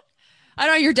 I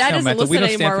don't know. Your dad doesn't Mental, we listen don't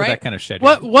stand anymore, for right? that kind of shit.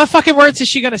 What fucking words is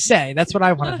she going to say? That's what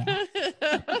I want to know.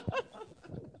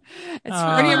 It's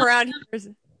scrodium around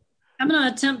here. I'm going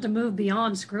to attempt to move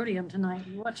beyond scrodium tonight.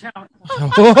 Watch out.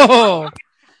 Whoa.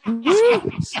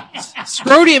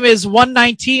 Scrodium is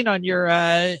 119 on your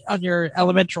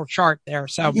elemental chart there.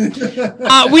 So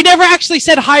we never actually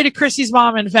said hi to Chrissy's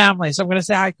mom and family. So I'm going to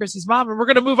say hi to Chrissy's mom, and we're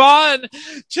going to move on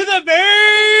to the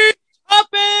main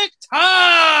topic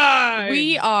time.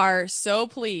 We are so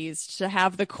pleased to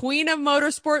have the queen of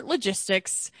motorsport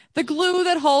logistics, the glue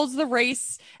that holds the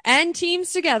race and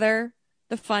teams together,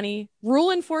 the funny,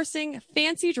 rule-enforcing,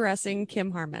 fancy dressing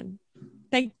Kim Harmon.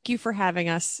 Thank you for having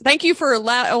us. Thank you for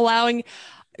allowing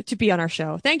to be on our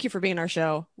show. Thank you for being on our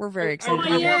show. We're very excited.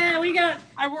 Oh, yeah,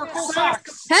 I wore cool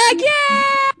socks. Heck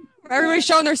yeah! Everybody's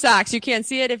showing their socks. You can't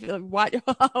see it if you watch.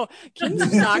 Oh, Kim's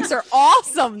socks are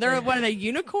awesome. They're one of the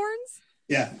unicorns.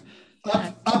 Yeah.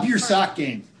 Up your sock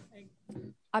game.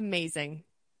 Amazing.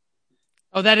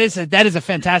 Oh, that is a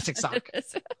fantastic sock.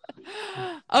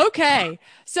 Okay.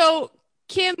 So,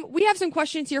 Kim, we have some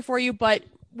questions here for you, but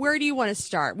where do you want to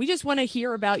start? We just want to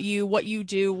hear about you, what you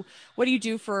do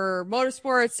for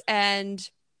motorsports, and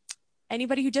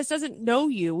anybody who just doesn't know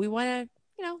you. We want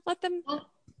to, let them.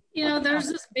 Well, there's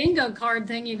this bingo card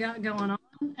thing you got going on,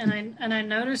 and I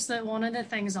noticed that one of the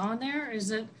things on there is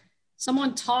that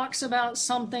someone talks about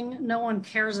something no one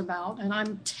cares about, and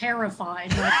I'm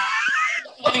terrified.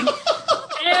 Like,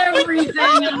 everything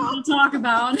I'm going to talk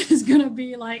about is going to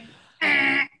be like.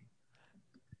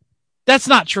 That's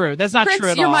not true. That's not Chris, true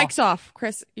at your all. mic's off.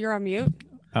 Chris, you're on mute.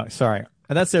 Oh, sorry.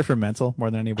 That's there for mental more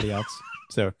than anybody else.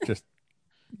 So just,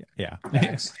 yeah.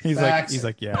 He's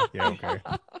like, yeah, okay.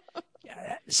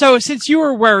 So since you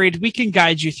were worried, we can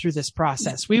guide you through this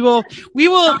process. We will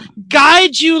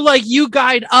guide you like you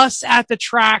guide us at the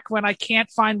track when I can't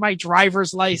find my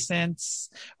driver's license,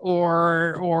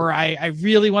 or I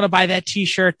really want to buy that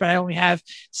t-shirt, but I only have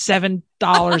 $7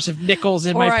 of nickels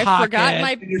in my pocket. Or I forgot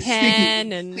my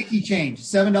pen and sticky change.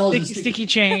 $7 sticky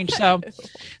change.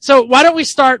 So why don't we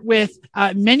start with,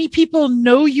 many people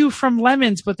know you from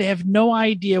Lemons, but they have no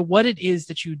idea what it is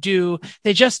that you do.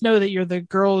 They just know that you're the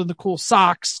girl in the cool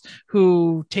socks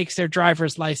who takes their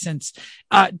driver's license.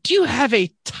 Do you have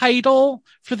a title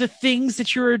for the things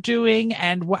that you are doing,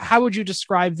 and how would you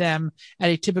describe them at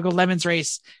a typical Lemons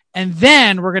race? And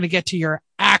then we're going to get to your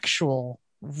actual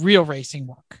real racing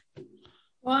work.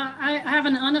 Well, I have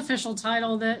an unofficial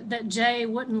title that Jay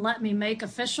wouldn't let me make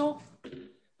official,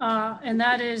 and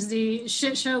that is the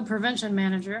Shit Show Prevention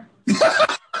Manager.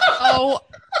 oh,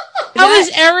 how does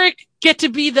Eric get to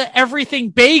be the everything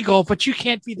bagel, but you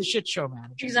can't be the shit show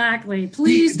manager? Exactly.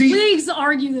 Please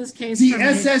argue this case. The for me.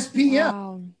 SSPM.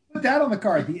 Wow. Put that on the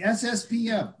card. The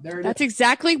SSPM. There it That's is.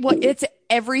 exactly it's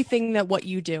everything that what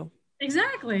you do.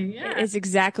 Exactly. Yeah. It's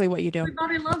exactly what you do.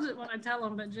 Everybody loves it when I tell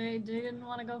them, but Jay didn't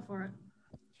want to go for it.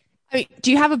 I mean,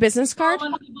 do you have a business card? All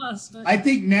under the bus, but- I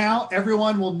think now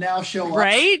everyone will now show up.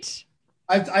 Right?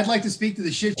 I'd like to speak to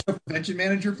the Shit Show Prevention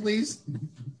Manager, please.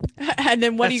 And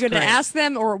then what are you That's going to great. ask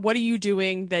them, or what are you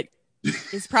doing that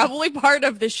is probably part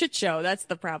of the shit show? That's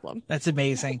the problem. That's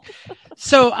amazing.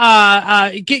 So,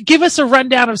 give us a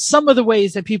rundown of some of the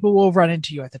ways that people will run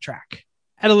into you at the track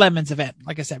at a Lemons event.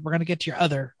 Like I said, we're going to get to your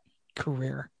other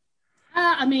career.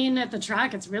 I mean, at the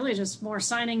track, it's really just more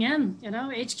signing in,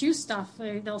 HQ stuff.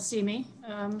 They'll see me.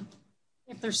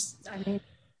 If there's, I mean,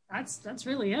 that's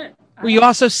really it. Well, you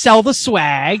also sell the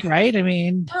swag, right? I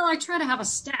mean, Well, I try to have a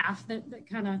staff that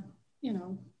kind of,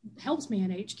 helps me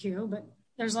in HQ, but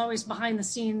there's always behind the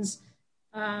scenes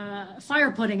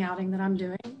fire putting outing that I'm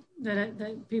doing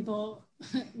that people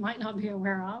might not be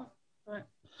aware of. But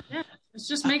yeah, it's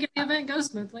just making the event go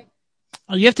smoothly.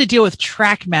 you have to deal with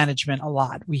track management a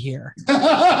lot, we hear.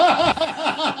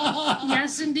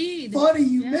 Yes, indeed. Funny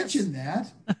you Yes. mentioned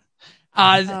that.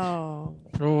 Oh,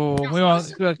 We won't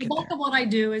The get bulk there. of what I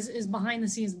do is behind the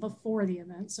scenes before the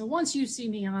event. So once you see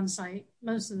me on site,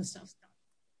 most of the stuff's done.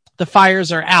 The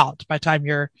fires are out by the time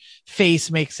your face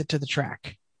makes it to the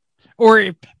track,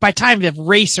 or by time the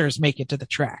racers make it to the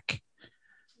track.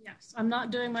 Yes, I'm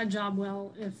not doing my job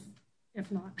well if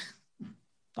not.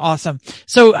 Awesome.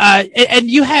 So, and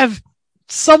you have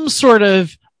some sort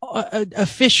of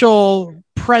official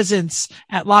presence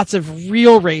at lots of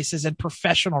real races and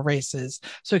professional races.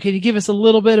 So can you give us a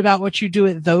little bit about what you do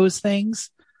at those things?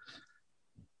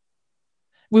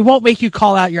 We won't make you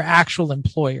call out your actual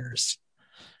employers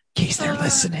in case they're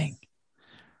listening.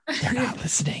 They're not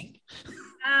listening.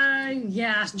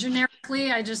 Yeah,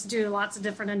 generically, I just do lots of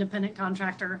different independent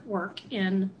contractor work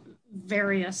in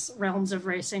various realms of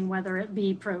racing, whether it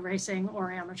be pro racing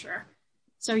or amateur.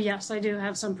 So yes, I do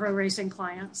have some pro racing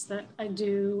clients that I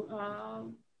do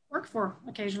work for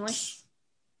occasionally.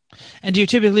 And do you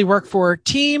typically work for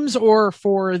teams or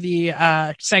for the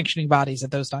sanctioning bodies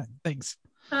at those things?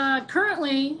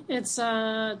 Currently, it's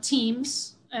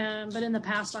teams, but in the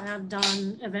past, I have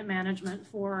done event management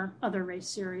for other race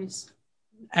series.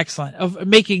 Excellent.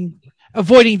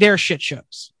 Avoiding their shit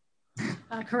shows.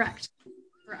 Correct.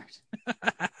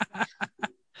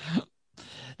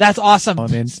 That's awesome. I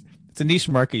mean, it's a niche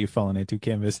market you've fallen into,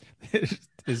 Kim, is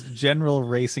general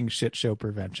racing shit show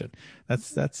prevention.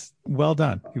 That's well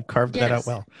done. You've carved that out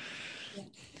well.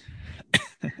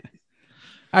 All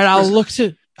right,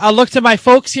 I'll look to my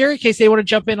folks here in case they want to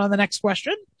jump in on the next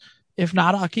question. If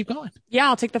not, I'll keep going. yeah,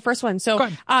 I'll take the first one. So, Go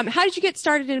ahead. how did you get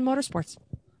started in motorsports?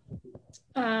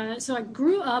 So I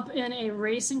grew up in a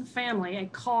racing family, a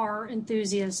car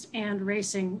enthusiast and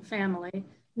racing family.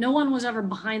 No one was ever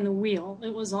behind the wheel.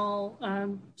 It was all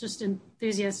just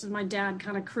enthusiasts. And my dad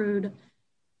kind of crewed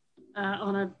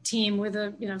on a team with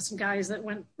some guys that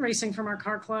went racing from our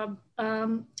car club.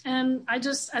 And I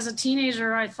just, as a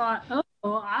teenager, I thought,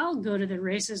 oh, I'll go to the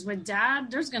races with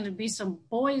Dad. There's going to be some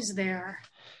boys there.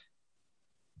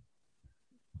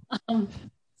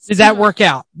 Did that work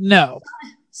out? No.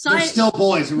 They're still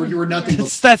boys. You were nothing but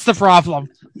That's the problem.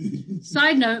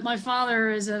 Side note, my father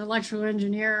is an electrical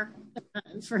engineer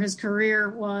for his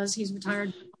career. He's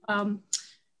retired. And,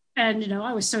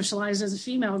 I was socialized as a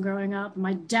female growing up.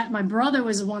 My brother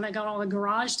was the one that got all the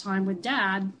garage time with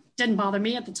Dad. Didn't bother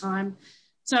me at the time.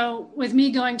 So with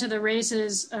me going to the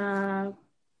races for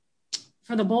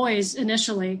the boys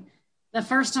initially, the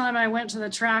first time I went to the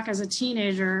track as a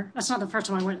teenager, that's not the first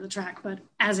time I went to the track, but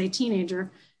as a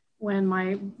teenager, when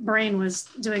my brain was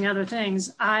doing other things,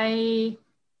 as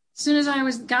soon as I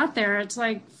got there, it's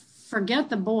like, forget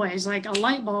the boys. Like a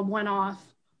light bulb went off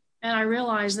and I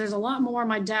realized there's a lot more of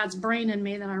my dad's brain in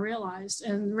me than I realized.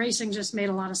 And racing just made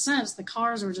a lot of sense. The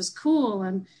cars were just cool.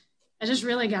 And I just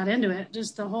really got into it.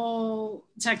 Just the whole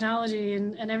technology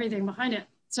and everything behind it.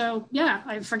 So yeah,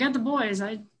 I forget the boys.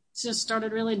 I just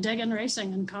started really digging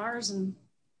racing and cars and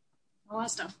all that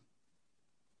stuff.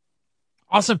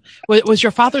 Awesome. Was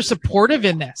your father supportive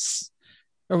in this?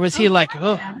 Or was he like,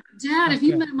 oh, Dad, if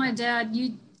you met my dad,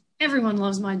 everyone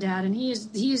loves my dad. And he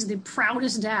is the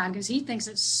proudest dad because he thinks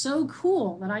it's so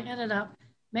cool that I ended up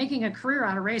making a career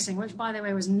out of racing, which by the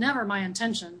way, was never my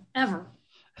intention ever.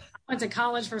 I went to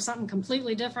college for something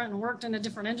completely different and worked in a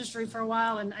different industry for a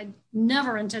while. And I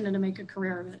never intended to make a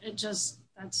career of it.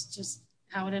 That's just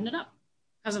how it ended up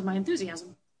because of my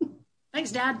enthusiasm.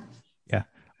 Thanks, Dad. Yeah.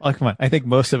 Oh, come on. I think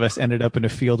most of us ended up in a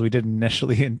field we didn't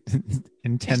initially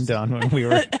intend on when we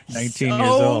were 19 years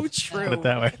old. True. Put it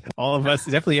that way. All of us,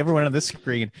 definitely everyone on this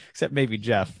screen, except maybe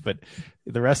Jeff, but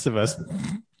the rest of us,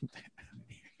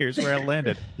 here's where I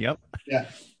landed. Yep. yeah.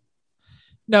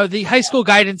 no, the high school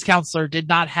guidance counselor did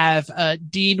not have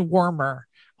Dean Wormer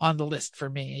on the list for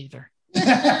me either.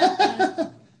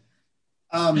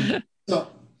 So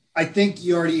I think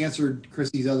you already answered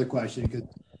Christy's other question because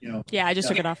Yeah, I just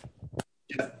took it off.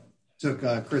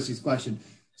 Chrissy's question.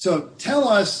 So tell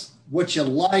us what you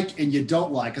like and you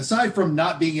don't like, aside from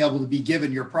not being able to be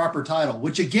given your proper title,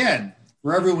 which again,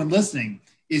 for everyone listening,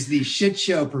 is the shit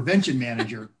show prevention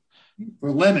manager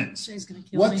for Lemons.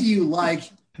 What do you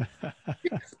like?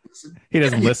 He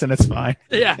doesn't listen. It's fine.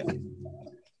 Yeah.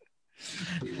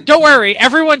 Don't worry.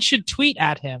 Everyone should tweet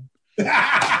at him. You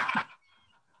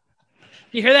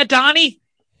hear that, Donnie?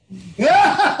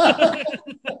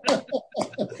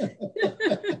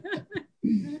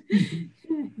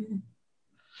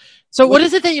 So what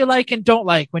is it that you like and don't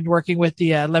like when you're working with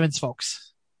the Lemons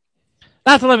folks?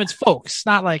 Not the Lemons folks.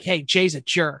 Not like, hey, Jay's a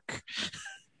jerk.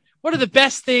 What are the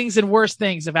best things and worst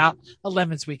things about a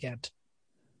Lemons weekend?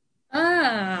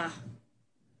 Yeah,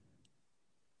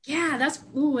 that's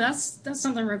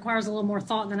something that requires a little more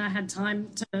thought than I had time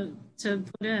to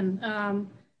put in.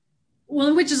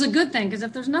 Well, which is a good thing, because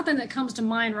if there's nothing that comes to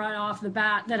mind right off the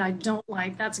bat that I don't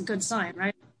like, that's a good sign,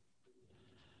 right?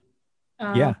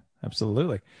 Yeah,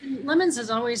 absolutely. Lemons has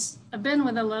always, I've been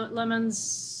with the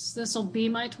Lemons, this will be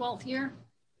my 12th year.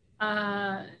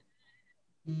 I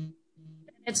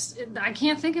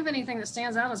can't think of anything that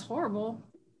stands out as horrible.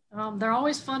 They're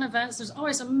always fun events. There's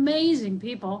always amazing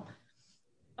people.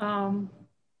 I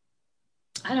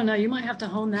don't know. You might have to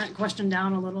hone that question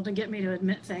down a little to get me to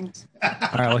admit things. All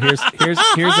right. Well, here's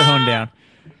a hone down.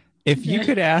 If you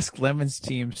could ask Lemons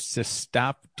teams to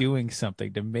stop doing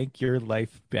something to make your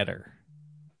life better,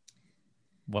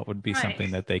 what would be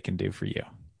something that they can do for you?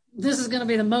 This is going to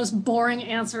be the most boring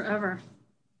answer ever.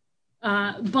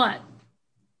 But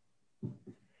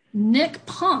Nick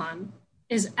Pond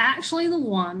is actually the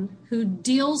one who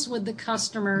deals with the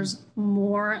customers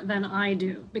more than I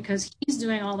do, because he's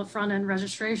doing all the front end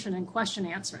registration and question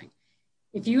answering.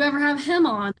 If you ever have him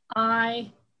on,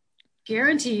 I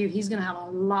guarantee you he's going to have a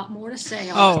lot more to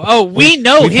say. We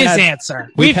know his answer.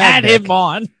 We've had him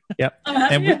on. Yep.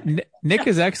 And Nick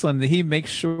is excellent. He makes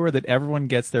sure that everyone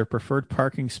gets their preferred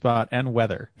parking spot and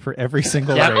weather for every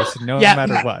single race, no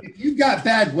matter what. If you've got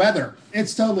bad weather,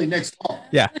 it's totally Nick's fault.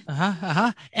 Yeah.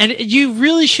 And you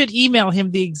really should email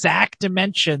him the exact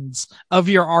dimensions of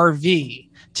your RV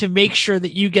to make sure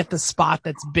that you get the spot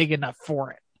that's big enough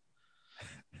for it.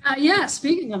 Yeah,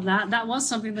 speaking of that was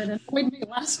something that annoyed me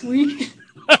last week.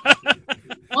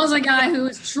 Was a guy who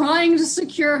was trying to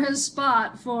secure his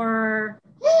spot for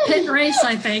pit race,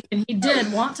 I think, and he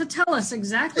did want to tell us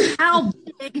exactly how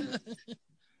big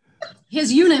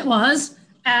his unit was.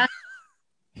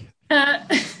 Oh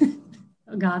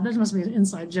God, this must be an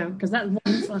inside joke, because that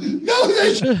wasn't funny. No,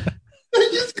 that's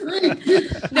just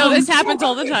great. No, this happens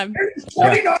all the time.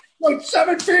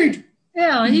 29.7 feet.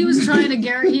 Yeah, he was trying to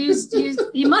guarantee.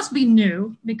 He must be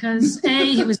new, because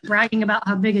A, he was bragging about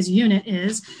how big his unit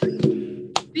is.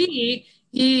 B,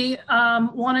 he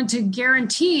wanted to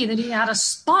guarantee that he had a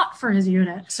spot for his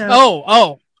unit.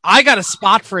 So I got a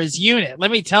spot for his unit.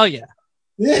 Let me tell you.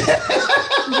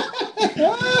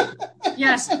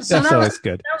 Yes, so that's always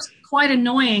good. That was quite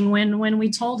annoying when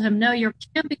we told him, no, your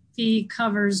camping fee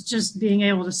covers just being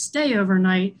able to stay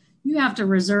overnight. You have to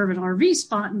reserve an RV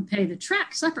spot and pay the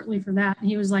track separately for that. And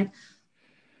he was like,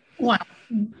 wow,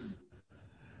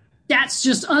 that's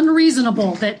just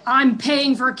unreasonable that I'm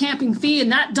paying for a camping fee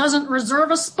and that doesn't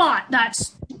reserve a spot.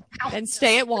 That's and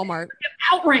stay at Walmart.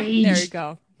 Outrage. There you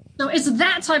go. So it's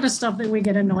that type of stuff that we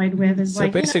get annoyed with. Is so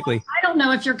basically, I don't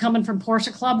know if you're coming from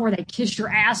Porsche Club where they kiss your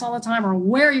ass all the time, or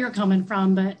where you're coming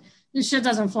from, but this shit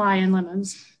doesn't fly in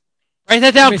Lemons. Write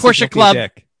that down, Porsche Club.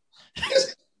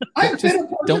 I've been a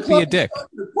Porsche don't Club. Be a dick.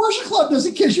 Porsche Club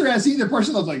doesn't kiss your ass either. Porsche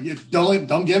Club's like,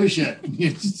 don't give a shit.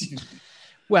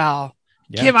 Well,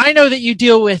 yeah. Kim, I know that you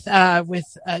deal with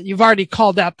you've already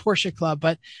called out Porsche Club,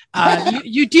 but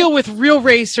you deal with real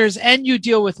racers and you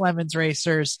deal with Lemons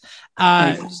racers.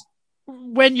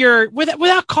 When you're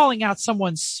without calling out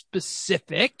someone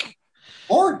specific,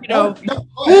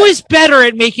 who is better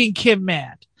at making Kim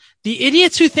mad? The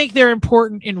idiots who think they're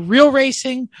important in real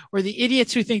racing, or the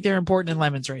idiots who think they're important in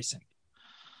Lemons racing?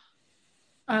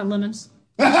 Lemons.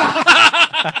 Yeah,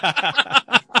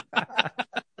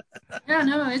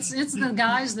 no, it's the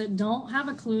guys that don't have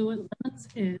a clue what Lemons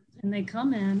is, and they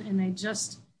come in and they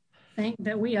just think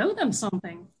that we owe them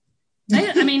something.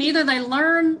 Either they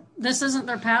learn this isn't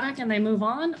their paddock and they move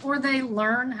on, or they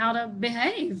learn how to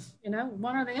behave.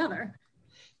 One or the other.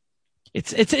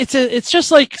 It's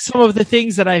just like some of the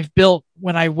things that I've built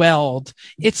when I weld.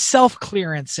 It's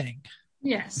self-clearancing.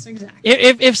 Yes, exactly.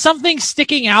 If something's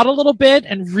sticking out a little bit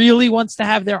and really wants to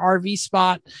have their RV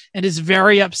spot and is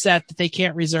very upset that they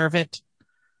can't reserve it,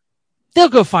 they'll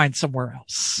go find somewhere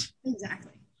else.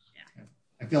 Exactly. Yeah.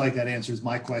 I feel like that answers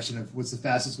my question of what's the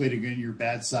fastest way to get your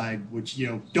bad side, which,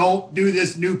 don't do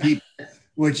this new people.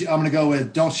 which I'm going to go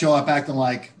with don't show up acting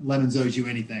like Lemons owes you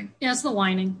anything. Yeah, it's the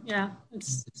whining. Yeah,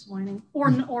 it's whining.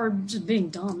 Or just being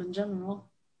dumb in general.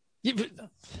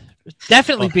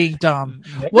 Definitely being dumb.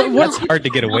 What's hard to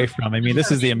get away from? I mean,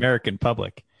 this is the American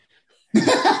public.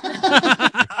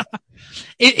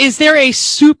 Is there a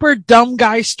super dumb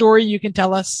guy story you can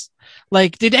tell us?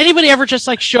 Like, did anybody ever just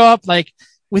like show up like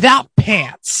without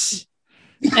pants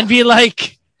and be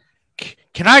like,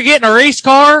 can I get in a race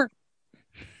car?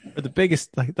 Or the biggest,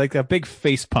 like a big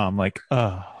face palm, like,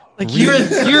 oh. Like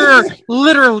you're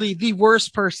literally the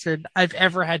worst person I've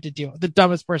ever had to deal with, the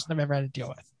dumbest person I've ever had to deal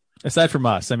with. Aside from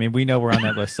us, I mean, we know we're on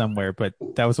that list somewhere, but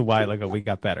that was a while ago. We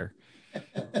got better.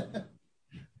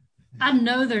 I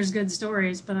know there's good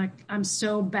stories, but I'm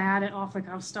so bad at off the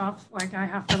cuff stuff. Like I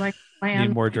have to like plan.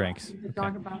 Need more drinks. To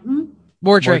talk about.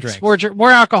 More drinks.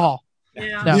 More alcohol.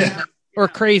 Yeah. No. Yeah. Or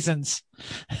craisins.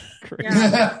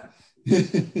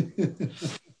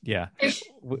 Yeah.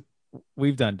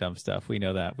 We've done dumb stuff. We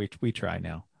know that. We try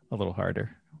now a little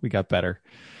harder. We got better.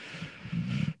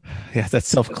 Yeah, that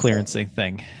self-clearancing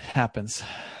thing happens.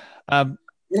 What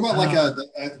about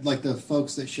like the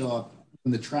folks that show up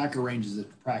when the track arranges a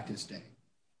practice day?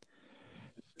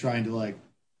 Trying to like,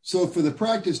 so for the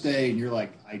practice day, and you're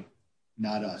like,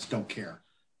 not us, don't care.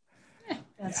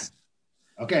 That's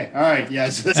okay. All right.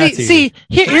 Yes. Here's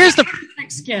the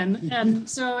thick skin, and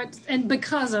so and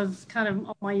because of kind of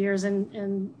all my years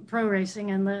in pro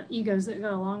racing and the egos that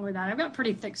go along with that, I've got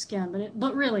pretty thick skin.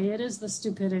 But really, it is the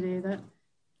stupidity that.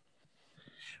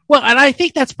 Well, and I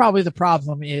think that's probably the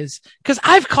problem is because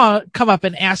I've come up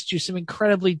and asked you some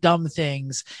incredibly dumb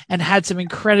things and had some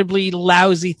incredibly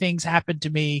lousy things happen to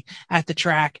me at the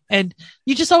track. And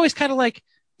you just always kind of like,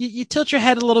 you tilt your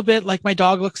head a little bit like my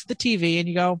dog looks at the TV and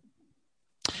you go,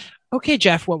 okay,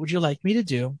 Jeff, what would you like me to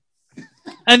do?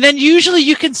 And then usually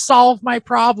you can solve my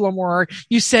problem or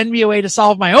you send me away to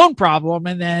solve my own problem.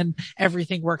 And then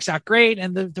everything works out great.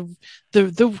 And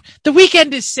the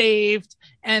weekend is saved.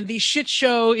 And the shit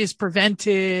show is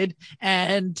prevented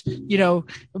and,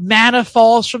 manna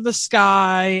falls from the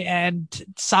sky and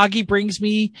Soggy brings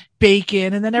me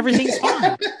bacon and then everything's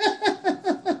fine.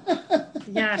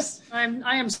 Yes.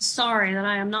 I am sorry that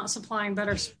I am not supplying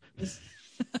better service.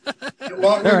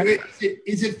 Well, right.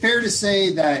 Is it fair to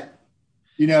say that,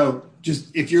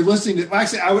 just if you're listening to,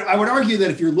 actually, I would argue that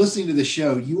if you're listening to the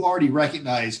show, you already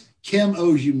recognize Kim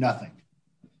owes you nothing.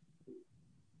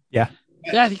 Yeah.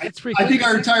 Yeah, it's pretty I think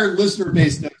our entire listener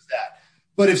base knows that.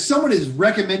 But if someone has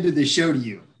recommended this show to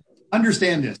you,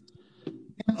 understand this.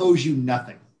 Kim owes you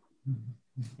nothing.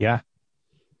 Yeah.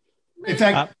 In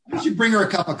fact, you should bring her a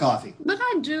cup of coffee. But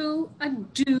I do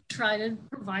try to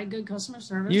provide good customer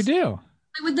service. You do.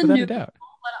 With the Without new a doubt. people,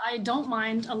 but I don't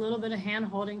mind a little bit of hand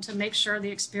holding to make sure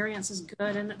the experience is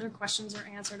good and that their questions are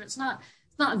answered. It's not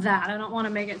that. I don't want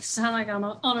to make it sound like I'm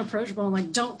unapproachable and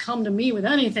like, don't come to me with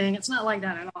anything. It's not like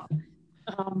that at all.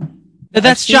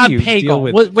 That's John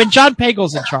Pagel. When John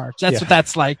Pagel's in charge, that's what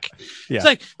that's like. Yeah. It's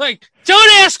like,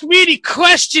 don't ask me any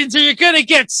questions or you're gonna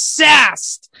get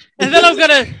sassed. And then I'm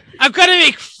gonna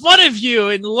make fun of you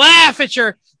and laugh at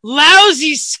your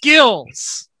lousy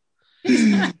skills.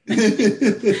 That's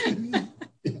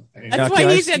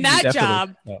why he's in that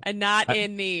job and not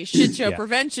in the shit show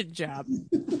prevention job.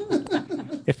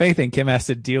 If anything, Kim has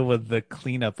to deal with the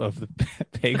cleanup of the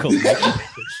Pagel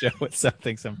show with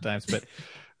something sometimes, but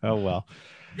oh well.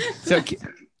 So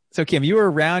Kim, you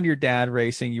were around your dad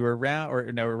racing. You were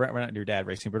around, not your dad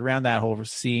racing, but around that whole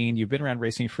scene. You've been around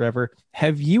racing forever.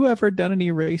 Have you ever done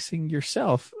any racing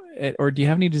yourself, or do you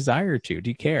have any desire to? Do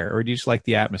you care, or do you just like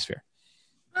the atmosphere?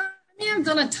 I've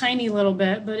done a tiny little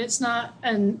bit, but it's not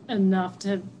enough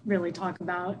to really talk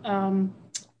about.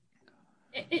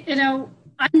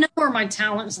 I know where my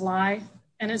talents lie,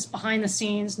 and it's behind the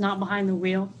scenes, not behind the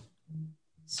wheel.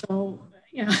 So,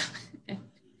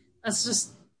 that's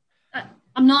just,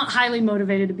 I'm not highly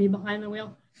motivated to be behind the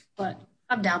wheel, but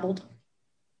I've dabbled.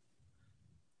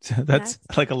 So that's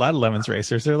like a lot of Lemons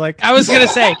racers. They're like, I was going to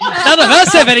say, none of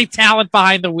us have any talent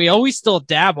behind the wheel. We still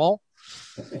dabble.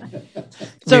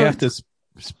 So we have to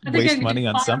waste money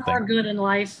on something. More good in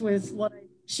life with what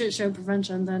shit show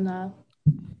prevention than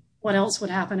what else would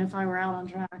happen if I were out on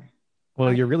track.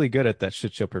 Well, you're really good at that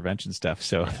shit show prevention stuff,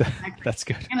 so that's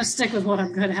good. I'm gonna stick with what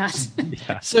I'm good at.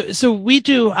 Yeah. So we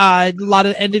do a lot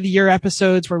of end of the year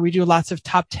episodes where we do lots of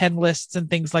top 10 lists and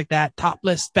things like that. Top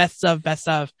list, best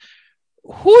of.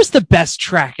 Who's the best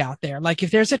track out there? Like,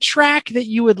 if there's a track that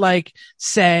you would like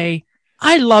say,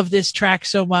 I love this track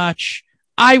so much,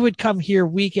 I would come here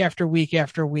week after week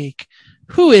after week.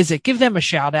 Who is it? Give them a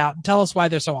shout out and tell us why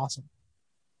they're so awesome.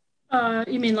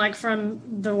 You mean like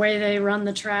from the way they run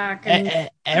the track and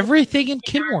Everything in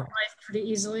Kenmore. pretty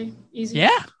easy? Yeah.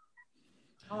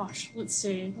 Gosh, let's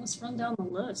see. Let's run down the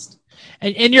list.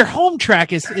 And your home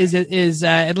track is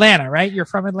Atlanta, right? You're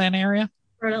from Atlanta area?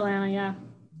 Right, Atlanta,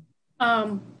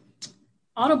 yeah.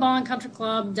 Audubon Country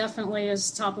Club definitely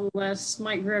is top of the list.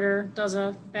 Mike Gritter does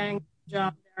a bang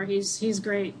job there. He's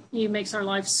great. He makes our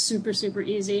life super, super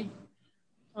easy.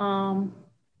 Thompson,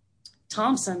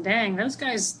 dang, those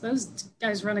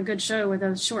guys run a good show with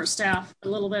a short staff, a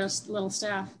little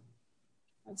staff.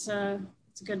 It's a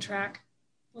good track.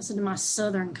 Listen to my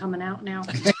Southern coming out now.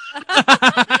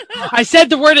 I said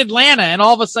the word Atlanta, and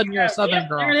all of a sudden you're a Southern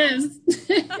girl. There it is.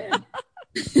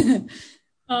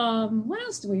 What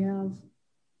else do we have?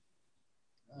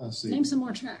 Let's see. Name some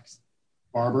more tracks.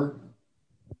 Barber.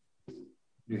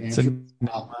 New Hampshire.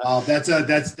 Wow,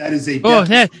 that is a. Oh,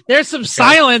 there's some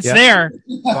silence there.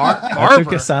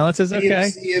 Barber. Silence is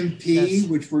okay. CMP, yes.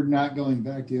 Which we're not going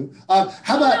back to. How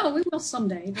about? No, we will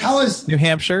someday. How is New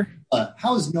Hampshire?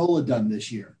 How is NOLA done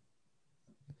this year?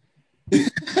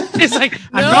 It's like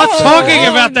I'm not talking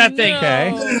about that thing.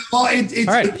 Okay. Well, it's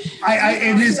all right.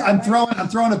 It is. I'm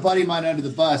throwing a buddy of mine under the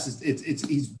bus.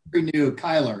 He's very new,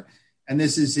 Kyler, and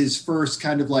this is his first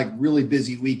kind of like really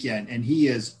busy weekend, and he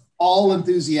is all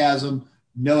enthusiasm,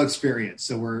 no experience.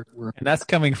 So we're and that's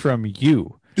coming from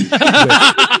you. With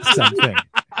something.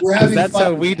 We're having that's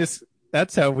fun.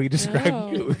 That's how we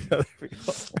describe you.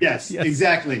 Yes,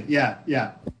 exactly. Yeah.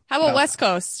 How about West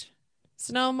Coast?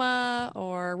 Sonoma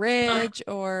or Ridge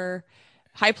or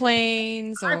High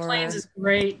Plains? High Plains is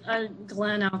great.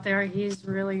 Glenn out there, he's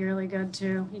really, really good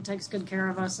too. He takes good care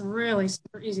of us and really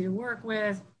super easy to work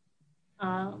with.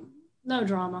 No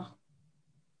drama.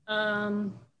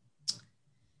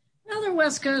 Other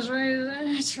West Coast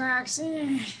tracks.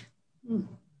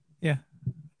 Yeah.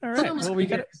 All right. Well, we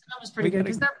got it. That was pretty good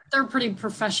because they're pretty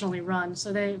professionally run,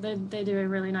 so they do a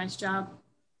really nice job.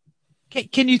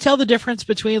 Can you tell the difference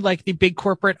between like the big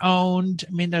corporate owned?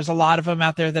 I mean, there's a lot of them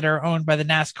out there that are owned by the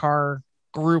NASCAR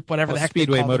group, whatever the heck.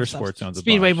 Speedway Motorsports owns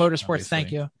Speedway bunch, Motorsports, obviously.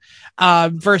 Thank you.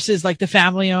 Versus like the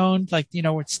family owned, like, you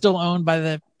know, it's still owned by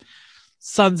the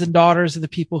sons and daughters of the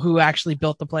people who actually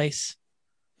built the place.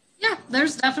 Yeah,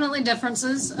 there's definitely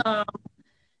differences. But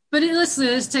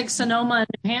let's take Sonoma and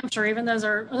New Hampshire. Even those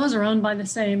are owned by the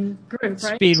same group,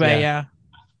 right? Speedway, yeah.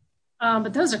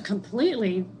 But those are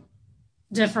completely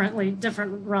different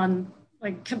run,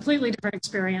 like completely different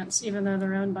experience, even though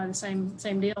they're owned by the same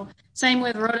deal. Same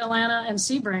with Road Atlanta and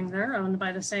Sebring. They're owned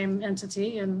by the same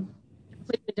entity and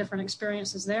completely different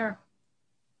experiences there.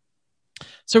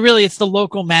 So really it's the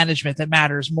local management that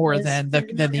matters more than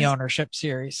the ownership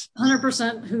series.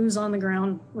 100% who's on the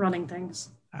ground running things.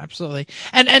 Absolutely.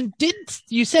 And didn't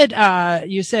you said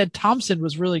Thompson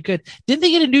was really good. Didn't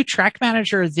they get a new track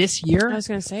manager this year? I was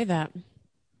going to say that.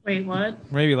 Wait,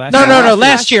 what? Maybe last year. No,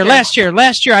 last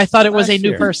year. I thought it was a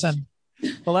new person.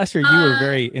 Well, last year you were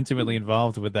very intimately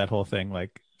involved with that whole thing,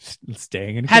 like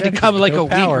staying in. Had to come like a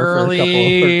week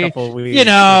early. For a couple of weeks. You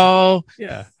know.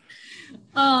 Yeah.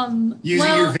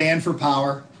 Using your van for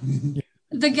power.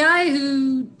 The guy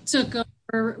who took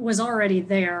over was already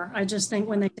there. I just think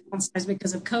when they downsized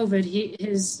because of COVID,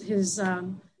 his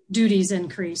duties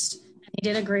increased. He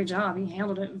did a great job. He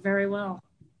handled it very well.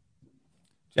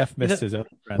 Jeff missed his other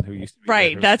friend who used to be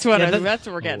right. there. That's what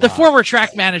we're getting. The former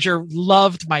track manager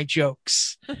loved my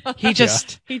jokes. He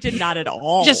he did not at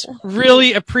all. Just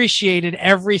really appreciated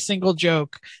every single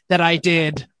joke that I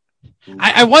did.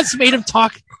 I once made him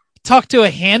talk to a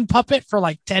hand puppet for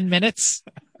like 10 minutes.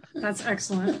 That's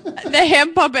excellent. The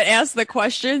hand puppet asked the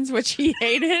questions, which he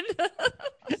hated.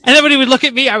 And then when he would look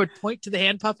at me, I would point to the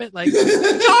hand puppet, like, talk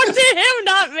to him,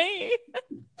 not me.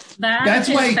 That's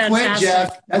why he quit,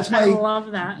 Jeff. That's why I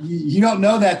love that. You don't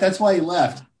know that. That's why he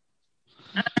left.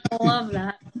 I love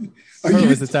that. When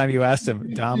was the time you asked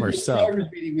him, Dom or Sub?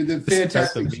 Meeting with the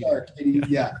fantastic shark.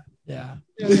 Yeah.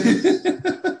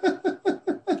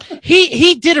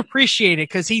 He did appreciate it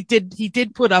because he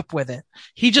did put up with it.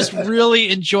 He just really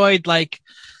enjoyed, like,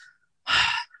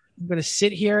 I'm going to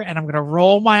sit here and I'm going to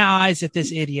roll my eyes at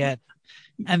this idiot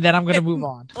and then I'm going to move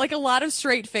on. Like a lot of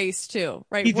straight face too,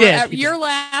 right? You're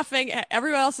laughing,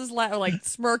 everyone else is like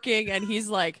smirking, and he's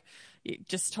like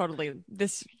just totally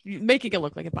making it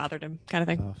look like it bothered him, kind of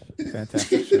thing. Oh,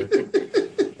 fantastic show.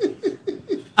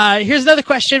 Here's another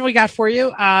question we got for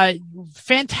you.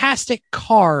 Fantastic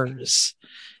cars.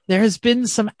 There has been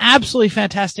some absolutely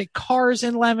fantastic cars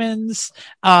in Lemons.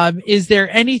 Is there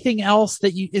anything else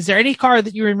is there any car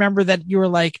that you remember that you were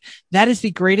like, that is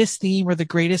the greatest theme or the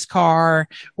greatest car?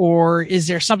 Or is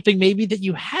there something maybe that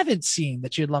you haven't seen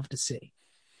that you'd love to see?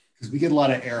 because we get a lot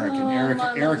of Eric, and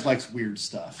Oh, Eric likes weird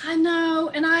stuff. I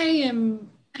know, and I am,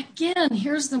 again,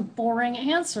 here's the boring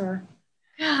answer.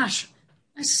 Gosh,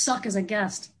 I suck as a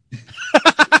guest.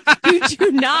 You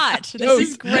do not. This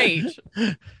is great.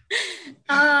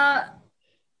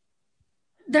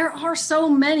 There are so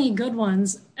many good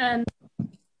ones, and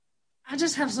I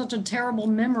just have such a terrible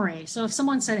memory. So if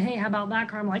someone said, "Hey, how about that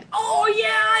car?" I'm like, "Oh yeah,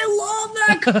 I love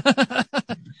that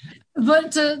car."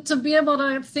 But to be able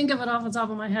to think of it off the top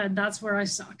of my head, that's where I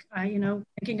suck.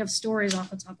 Thinking of stories off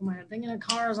the top of my head, thinking of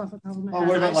cars off the top of my head. Oh,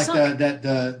 what about I like suck.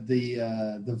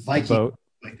 the Viking boat.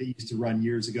 like they used to run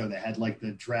years ago that had like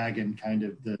the dragon kind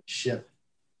of the ship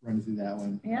running through that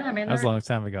one? Yeah, I mean, That was a long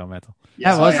time ago, Metal.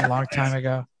 That was a long time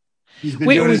ago. He's been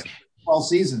doing this for 12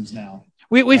 seasons now.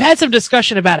 We've had some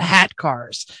discussion about hat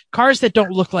cars that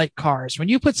don't look like cars. When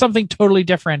you put something totally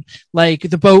different, like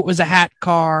the boat was a hat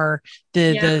car,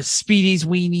 the Speedies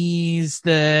Weenies,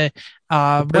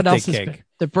 what else is cake.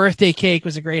 the birthday cake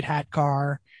was a great hat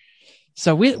car.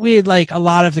 So we had like a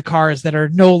lot of the cars that are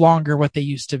no longer what they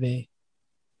used to be.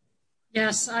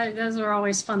 yes, those are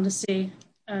always fun to see,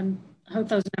 and I hope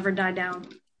those never die down.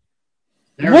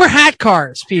 More hat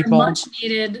cars, And people.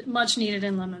 much needed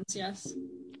in Lemons. Yes.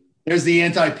 There's the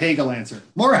anti-Pagel answer.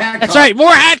 More hat That's cars. right. More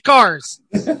hat cars.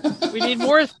 We need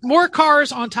more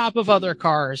cars on top of other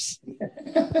cars.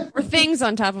 Or things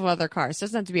on top of other cars. It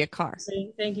doesn't have to be a car.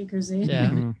 Thank you, Kruzy. Yeah.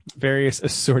 Mhm. Various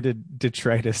assorted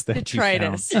detritus that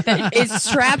Detritus you found. that is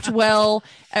strapped well,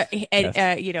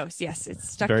 Yes. yes, it's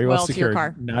stuck Very well well to your secured.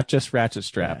 car. Not just ratchet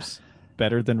straps.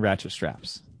 Better than ratchet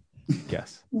straps.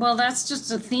 Yes. Well, that's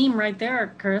just a theme right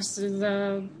there, Chris.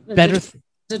 The Better.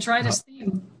 detritus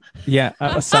theme. Yeah,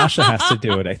 Sasha has to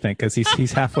do it, I think, because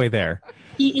he's halfway there.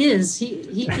 He is. He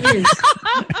is.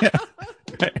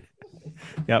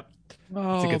 Yep,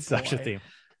 Oh, it's a good boy. Sasha theme.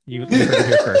 You heard it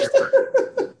here first.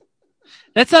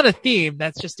 That's not a theme.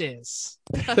 That just is.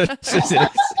 It's just-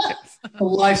 it's A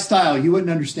lifestyle you wouldn't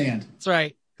understand. That's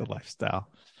right. the lifestyle.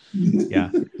 Yeah.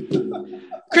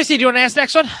 Chrissy, do you want to ask the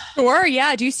next one? Sure,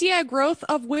 yeah. Do you see a growth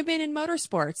of women in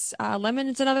motorsports?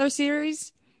 Lemons another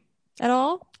series at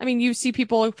all? I mean, you see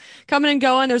people coming and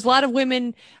going. There's a lot of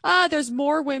women. There's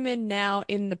more women now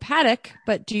in the paddock,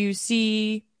 but do you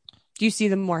see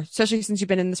them more, especially since you've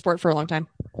been in the sport for a long time?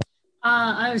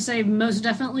 I would say most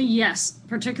definitely yes,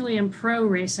 particularly in pro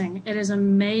racing. It is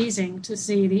amazing to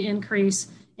see the increase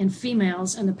in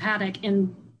females in the paddock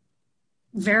in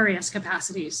various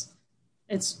capacities.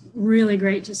 It's really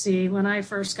great to see. When I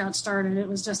first got started, it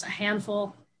was just a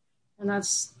handful, and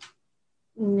that's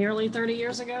nearly 30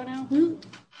 years ago now.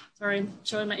 Sorry,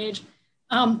 showing my age.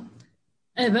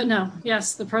 But no,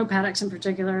 yes, the pro paddocks in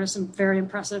particular is very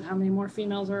impressive how many more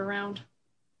females are around.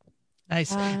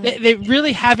 Nice. They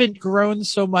really haven't grown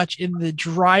so much in the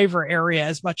driver area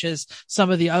as much as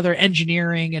some of the other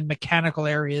engineering and mechanical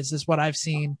areas is what I've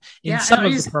seen in some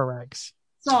of the pro regs.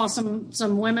 Saw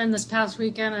some women this past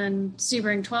weekend in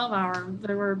Sebring 12 hour.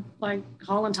 They were like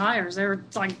hauling tires. They were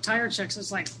like tire chicks.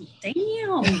 It's like,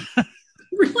 damn,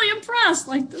 really impressed.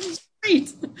 Like, this is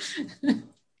great.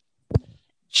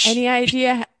 Any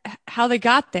idea how they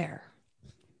got there?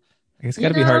 It's got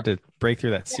to be hard to break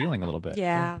through that ceiling a little bit.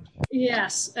 Yeah.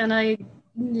 Yes. And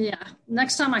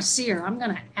next time I see her, I'm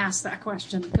going to ask that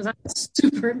question because I'm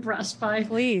super impressed by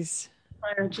Please.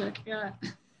 tire chick. Yeah.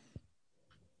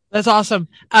 That's awesome.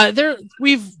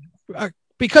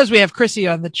 Because we have Chrissy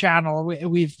on the channel,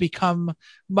 we've become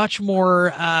much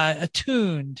more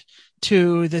attuned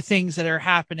to the things that are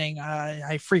happening.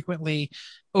 I frequently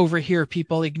overhear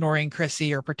people ignoring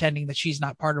Chrissy or pretending that she's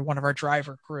not part of one of our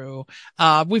driver crew.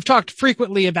 We've talked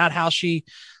frequently about how she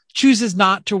chooses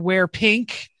not to wear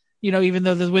pink, even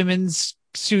though the women's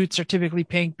suits are typically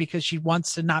pink because she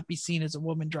wants to not be seen as a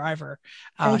woman driver.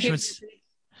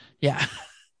 Yeah.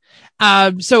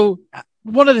 So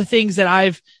one of the things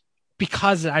that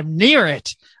because I'm near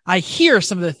it, I hear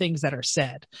some of the things that are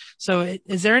said. So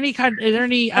is there any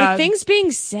Are things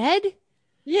being said?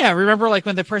 Yeah. Remember like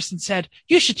when the person said,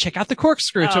 you should check out the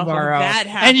corkscrew tomorrow. That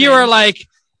and you were happened. like,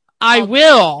 I'll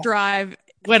will drive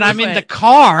when I'm in the quick.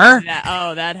 car.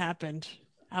 That happened.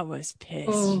 I was pissed.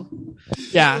 Oh,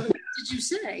 Yeah. what did you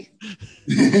say?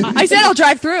 I said I'll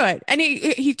drive through it, and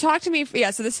he talked to me.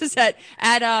 So this is at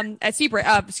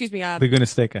Sebring, excuse me, Laguna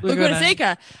Seca. Laguna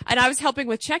Seca, and I was helping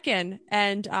with check-in,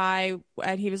 and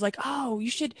he was like, "Oh,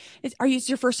 you should. Is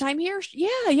your first time here?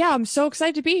 Yeah. I'm so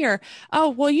excited to be here. Oh,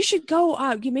 well, you should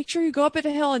go. You make sure you go up at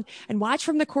the hill and watch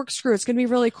from the corkscrew. It's gonna be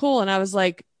really cool." And I was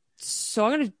like, "So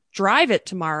I'm gonna drive it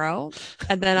tomorrow,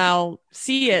 and then I'll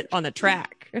see it on the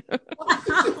track."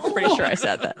 Pretty sure I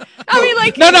said that. I mean,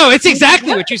 like, No, it's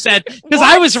exactly what you said because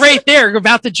I was right there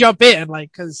about to jump in,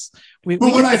 like because But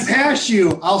when I pass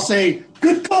you, I'll say,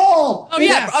 "Good call." Oh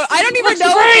yeah, I don't even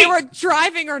know if they were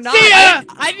driving or not.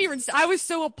 I didn't even. I was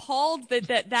so appalled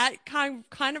that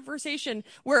conversation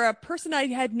where a person I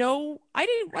didn't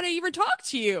want to even talk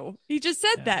to you. He just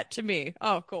said that to me.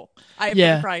 Oh, cool. I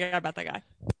probably forgot about that guy.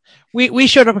 We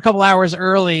showed up a couple hours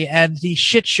early and the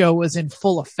shit show was in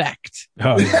full effect.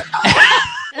 Oh, yeah.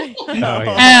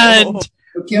 And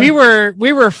we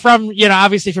were from,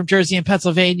 obviously from Jersey and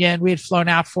Pennsylvania, and we had flown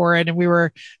out for it, and we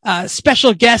were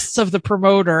special guests of the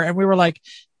promoter, and we were like,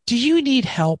 do you need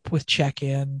help with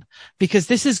check-in? Because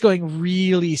this is going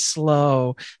really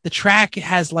slow. The track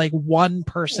has like one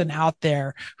person out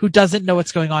there who doesn't know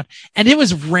what's going on, and it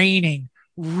was raining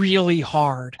really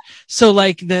hard. So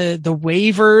like the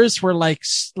waivers were like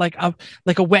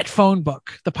a wet phone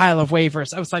book, the pile of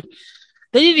waivers. I was like,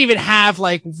 they didn't even have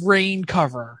like rain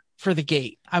cover for the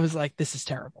gate. I was like, this is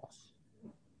terrible.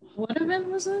 What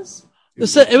event was this?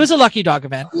 It was a Lucky Dog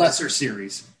event. Lesser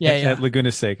series. Yeah. At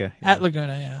Laguna Seca. Yeah. At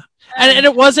Laguna, yeah. And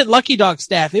it wasn't Lucky Dog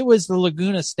staff. It was the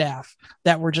Laguna staff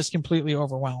that were just completely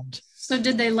overwhelmed. So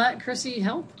did they let Chrissy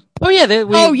help? Oh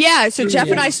yeah. So Jeff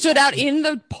and I stood out in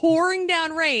the pouring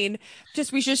down rain.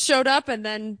 We just showed up and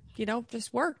then,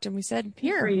 just worked. And we said,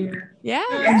 here.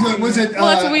 Yeah. Was it well,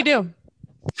 that's what we do.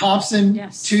 Thompson,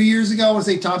 Yes. 2 years ago? I want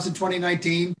to say Thompson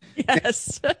 2019.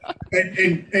 Yes.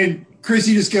 And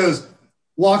Chrissy just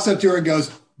walks up to her and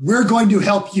goes, "We're going to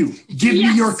help you. Give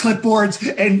me your clipboards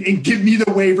and give me the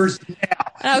waivers now."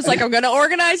 And I was like, I'm going to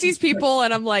organize these people.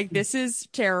 And I'm like, this is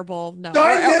terrible. No.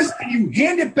 Sign this and you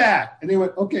hand it back. And they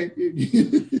went, okay.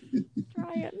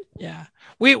 Yeah.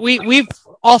 We've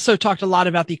also talked a lot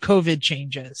about the COVID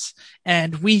changes,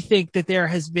 and we think that there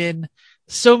has been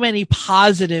so many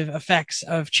positive effects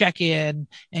of check-in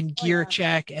and gear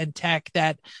check and tech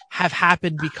that have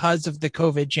happened because of the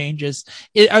COVID changes.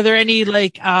 Are there any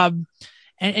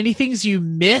any things you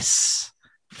miss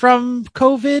from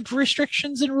COVID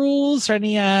restrictions and rules, or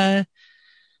any or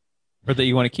that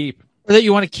you want to keep? Or that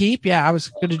you want to keep? Yeah, I was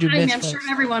going to do miss. I'm sure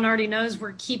everyone already knows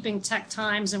we're keeping tech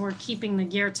times and we're keeping the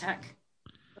gear tech.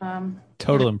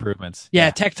 Total improvements. Yeah,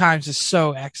 tech times is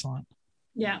so excellent.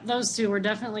 Yeah, those two we're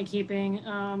definitely keeping.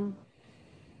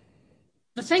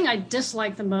 The thing I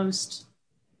dislike the most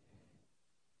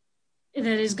that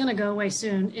is going to go away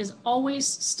soon is always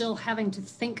still having to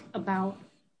think about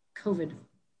COVID.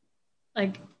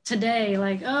 Like today,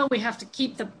 we have to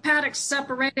keep the paddocks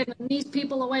separated and these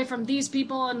people away from these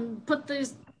people and put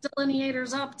these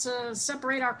delineators up to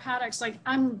separate our paddocks. Like,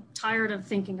 I'm tired of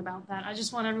thinking about that. I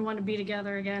just want everyone to be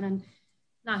together again and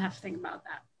not have to think about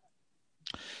that.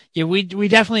 Yeah, we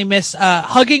definitely miss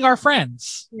hugging our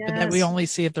friends that we only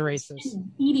see at the races.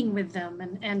 And eating with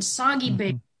them and soggy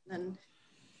bacon. And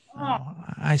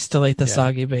I still ate the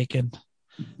soggy bacon.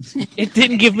 It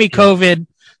didn't give me COVID.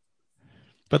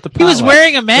 But he was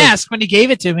wearing a mask when he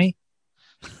gave it to me.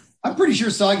 I'm pretty sure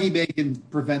soggy bacon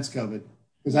prevents COVID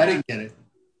because I didn't get it.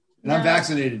 And I'm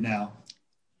vaccinated now.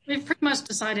 We've pretty much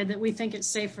decided that we think it's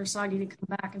safe for Soggy to come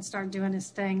back and start doing his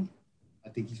thing. I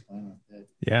think he's fine with it.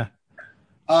 Yeah.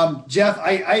 Jeff,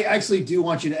 I actually do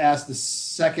want you to ask the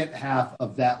second half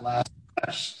of that last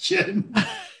question.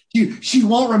 She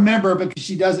won't remember because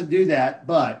she doesn't do that,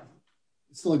 but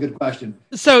it's still a good question.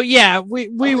 So yeah, we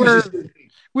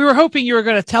were hoping you were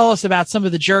going to tell us about some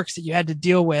of the jerks that you had to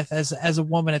deal with as a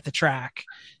woman at the track,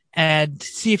 and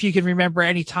see if you can remember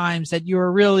any times that you were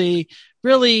really,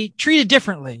 really treated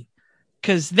differently.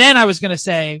 Because then I was going to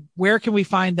say, where can we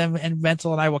find them? And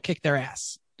Mental and I will kick their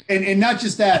ass. And not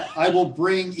just that, I will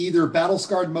bring either Battle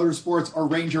Scarred Motorsports or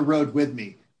Ranger Road with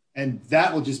me. And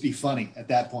that will just be funny at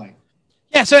that point.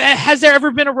 Yeah. So has there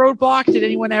ever been a roadblock? Did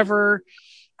anyone ever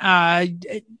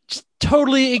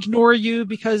totally ignore you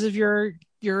because of your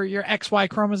XY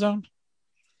chromosome?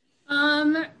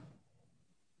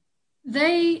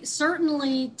 They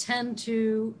certainly tend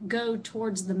to go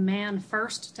towards the man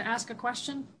first to ask a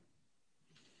question.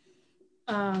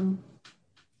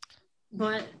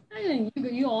 But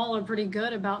you all are pretty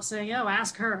good about saying, "Oh,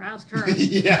 ask her."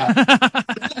 Yeah.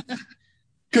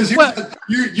 Because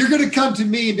you're going to come to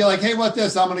me and be like, "Hey, what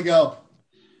this?" I'm going to go,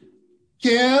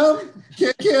 Kim,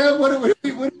 what do we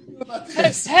do about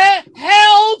this?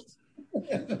 Help!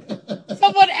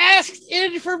 Someone asked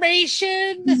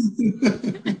information.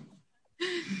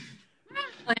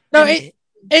 No,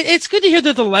 it's good to hear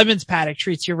that the Lemons paddock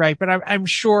treats you right, but I'm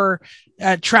sure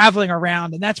traveling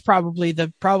around, and that's probably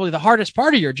the hardest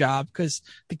part of your job, because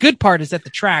the good part is at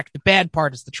the track, the bad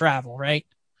part is the travel, right?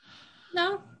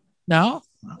 No.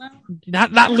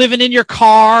 Not living in your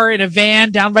car in a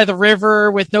van down by the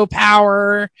river with no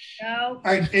power. No.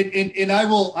 All right, and I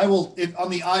will, if on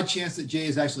the odd chance that Jay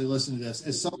is actually listening to this,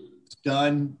 as someone who's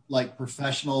done like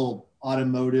professional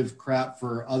automotive crap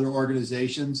for other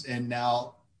organizations and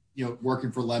now,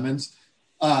 working for Lemons,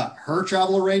 her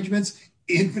travel arrangements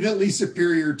infinitely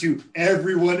superior to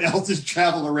everyone else's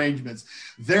travel arrangements.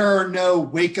 There are no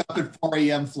wake up at 4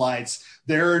 a.m. flights.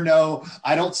 There are no,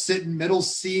 I don't sit in middle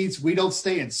seats. We don't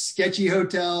stay in sketchy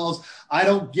hotels. I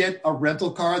don't get a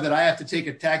rental car that I have to take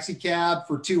a taxi cab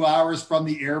for 2 hours from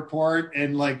the airport.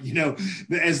 And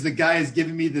as the guy is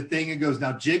giving me the thing and goes,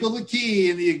 now jiggle the key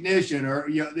in the ignition, or,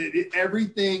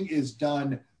 everything is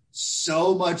done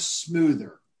so much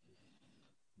smoother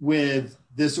with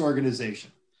this organization.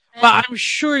 Well, I'm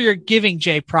sure you're giving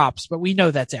Jay props, but we know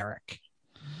that's Eric.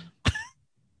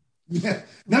 Yeah.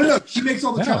 No. She makes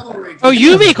all the travel arrangements. Oh,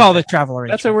 you make all the travel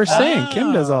arrangements. That's what we're saying.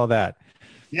 Kim does all that.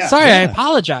 Yeah. Sorry, I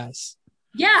apologize.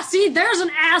 Yeah, see, there's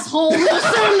an asshole who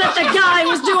assumed that the guy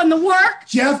was doing the work.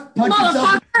 Jeff,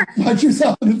 punch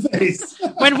yourself in the face.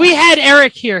 When we had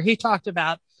Eric here, he talked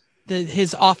about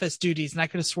his office duties, and I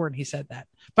could have sworn he said that.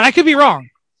 But I could be wrong.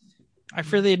 I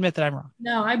freely admit that I'm wrong.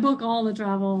 No, I book all the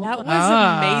travel. That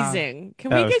was amazing. Can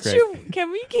we get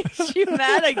you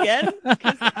that again?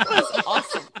 'Cause that was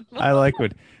awesome. I like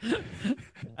what.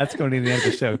 That's going to be the end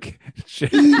of the show.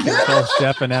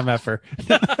 Jeff and MFer.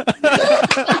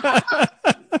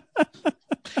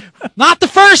 Not the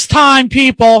first time,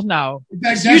 people. No. In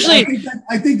fact, Usually,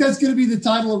 I think that's going to be the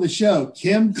title of the show.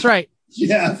 Kim. That's right.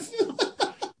 Jeff.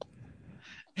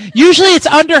 Usually it's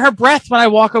under her breath when I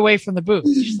walk away from the booth.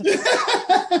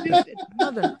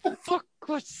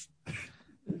 Motherfuckers.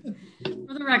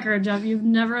 For the record, Jeff, you've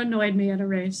never annoyed me at a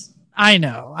race. I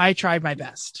know. I tried my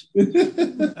best.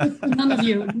 None of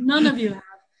you have,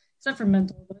 except for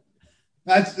mental. But.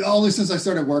 That's only since I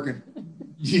started working.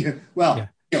 Yeah. Well,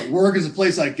 work is a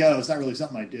place I go. It's not really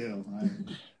something I do.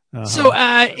 So,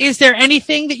 is there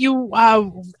anything that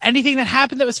anything that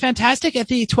happened that was fantastic at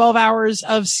the 12 hours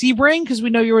of Sebring? Because we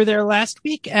know you were there last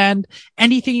week, and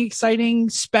anything exciting,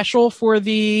 special for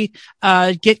the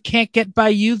Can't Get By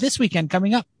You this weekend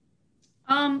coming up?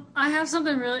 I have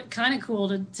something really kind of cool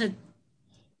to.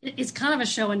 It's kind of a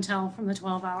show and tell from the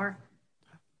 12 hour.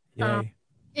 Yay.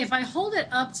 If I hold it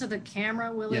up to the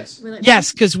camera, will it?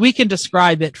 Yes, because we can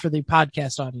describe it for the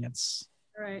podcast audience.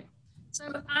 Right. So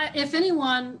if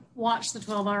anyone watched the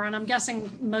 12 hour, and I'm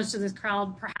guessing most of this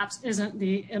crowd perhaps isn't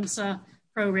the IMSA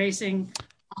Pro Racing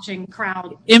watching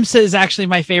crowd. IMSA is actually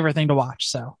my favorite thing to watch.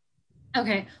 So.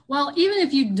 Okay. Well, even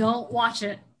if you don't watch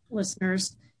it,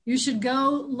 listeners, you should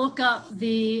go look up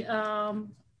the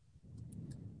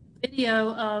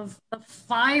video of the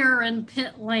fire in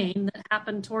pit lane that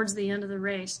happened towards the end of the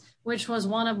race, which was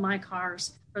one of my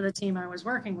cars for the team I was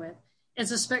working with.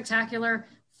 It's a spectacular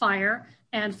fire.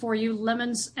 And for you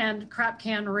Lemons and Crap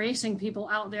Can Racing people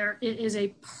out there, it is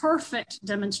a perfect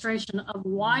demonstration of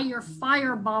why your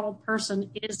fire bottle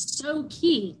person is so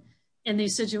key in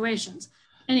these situations.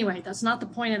 Anyway, that's not the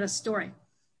point of this story.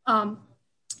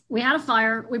 We had a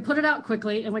fire, we put it out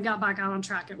quickly, and we got back out on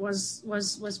track. It was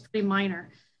pretty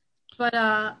minor. But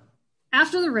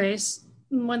after the race,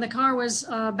 when the car was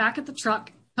back at the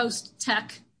truck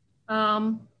post-tech,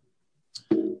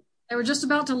 they were just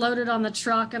about to load it on the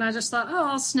truck, and I just thought,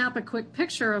 I'll snap a quick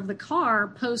picture of the car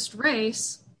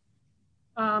post-race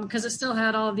because it still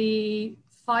had all the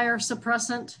fire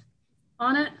suppressant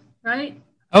on it, right?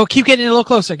 Oh, keep getting it a little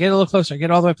closer. Get a little closer.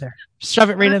 Get all the way up there. Shove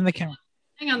it right in the camera.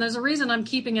 Hang on. There's a reason I'm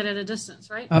keeping it at a distance,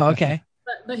 right? Oh, okay.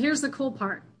 But here's the cool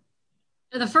part.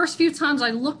 The first few times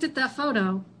I looked at that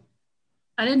photo,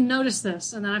 I didn't notice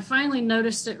this, and then I finally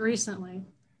noticed it recently.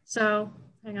 So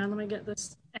hang on. Let me get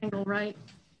this angle right.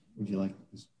 Would you like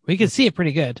this? We can see it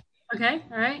pretty good. Okay.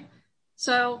 All right.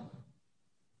 So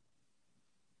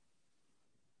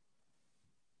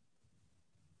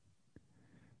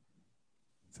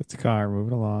it's a car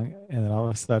moving along, and then all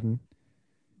of a sudden,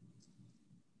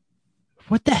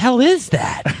 what the hell is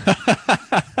that?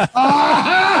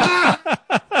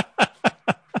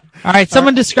 All right,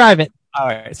 someone describe it. All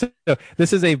right, so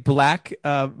this is a black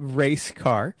race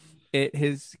car. It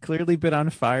has clearly been on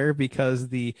fire because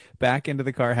the back end of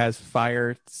the car has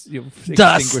fire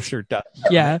extinguisher dust.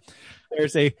 Yeah,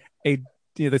 there's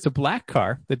there's a black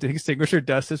car. The extinguisher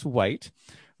dust is white.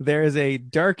 There is a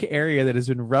dark area that has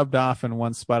been rubbed off in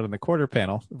one spot on the quarter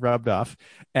panel,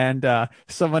 and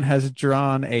someone has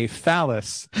drawn a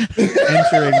phallus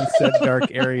entering said dark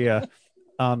area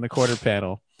on the quarter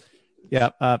panel.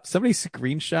 Yeah, somebody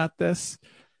screenshot this.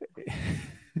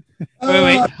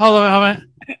 Wait, hold on.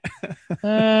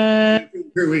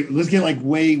 Wait, let's get like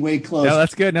way close. No,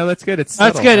 that's good. It's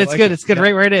That's subtle. good. I It's like good. it. It's good. Yep.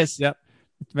 Right where it is. Yep.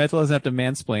 Mental doesn't have to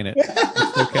mansplain it.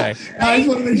 It's okay. I just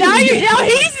wanna make Now sure you get-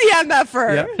 he's the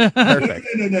MFer. Yep. Perfect.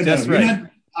 No. Just You're right.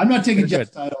 not- I'm not taking You're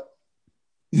Jeff's title.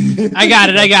 I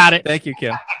got it. Thank you,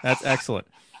 Kim. That's excellent.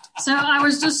 So I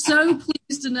was just so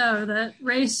pleased to know that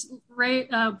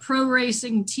pro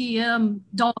racing TM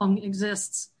Dong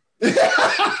exists.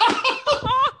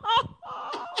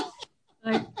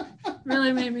 Like,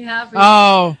 really made me happy.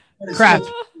 Oh crap!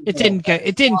 It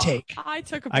didn't take. I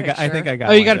took a I picture. think I got.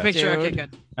 Oh, you one, got a Jeff. picture? Dude. Okay,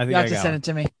 good. I think You have I to got send one. it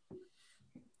to me.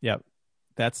 Yep.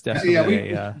 That's definitely. Yeah, we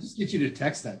a, just get you to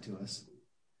text that to us.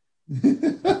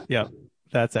 yep.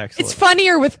 That's excellent. It's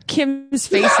funnier with Kim's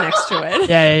face next to it.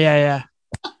 Yeah.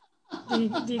 Can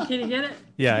you get it?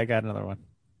 Yeah, I got another one.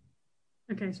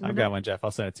 Okay, so I've got one, Jeff.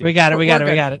 I'll send it to you. We got it. We're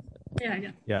good.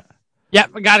 Yeah. Yeah.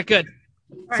 Yep, we got it. Good.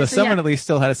 All right, So someone yeah. at least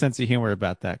still had a sense of humor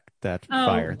about that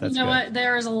fire. That's you know good. what?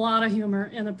 There is a lot of humor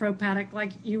in the Pro Paddock.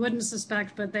 Like you wouldn't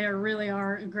suspect, but they really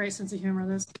are a great sense of humor.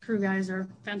 Those crew guys are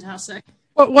fantastic.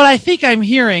 What I think I'm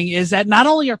hearing is that not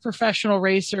only are professional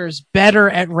racers better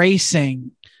at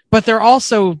racing, but they're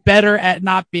also better at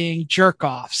not being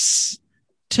jerk-offs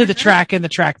to the track and the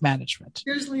track management.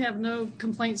 Seriously, have no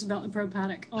complaints about the Pro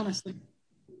Paddock, honestly.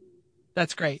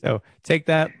 That's great. So take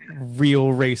that,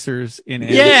 real racers in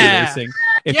amateur Yeah. racing.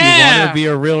 If you Yeah. want to be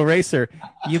a real racer,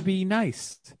 you be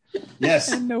nice Yes.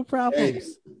 and no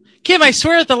problems. Kim, I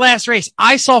swear at the last race,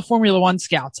 I saw Formula One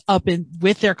scouts up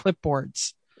with their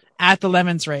clipboards at the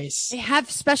Lemons race. They have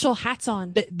special hats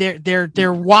on.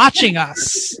 They're watching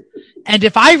us. And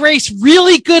if I race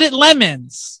really good at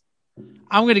Lemons,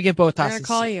 I'm going to get They're Bottas. gonna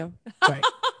call you. Right.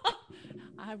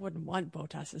 I wouldn't want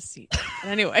Bottas's seat. But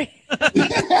anyway.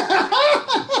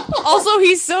 Also,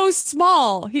 he's so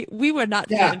small. We would not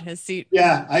Yeah. fit in his seat.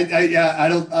 Yeah, I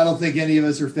don't think any of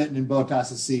us are fitting in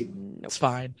Bottas' seat. It's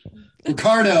fine.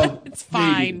 Ricardo, It's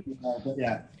fine. maybe, but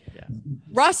yeah.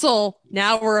 Russell,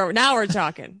 now we're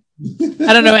talking.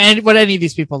 I don't know what any of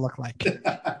these people look like.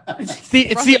 It's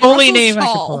the Russell- only Russell's name I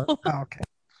tall. can pull. Oh,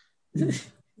 okay.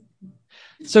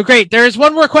 So great. There is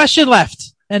one more question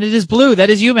left, and it is Blue. That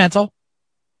is you, Mental.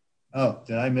 Oh,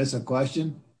 did I miss a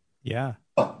question? Yeah.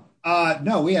 Oh,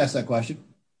 no, we asked that question.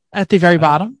 At the very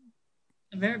bottom.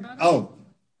 The very bottom. Oh,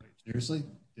 seriously?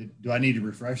 Do I need to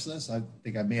refresh this? I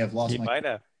think I may have lost You my. might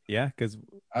have. Yeah, because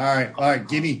All right.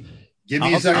 Give me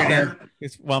a second here.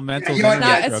 Well, mental. you know what? No,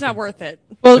 Yeah, it's not worth it.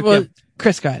 Well,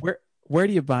 Chris, go ahead. Where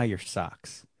do you buy your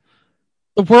socks?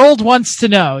 The world wants to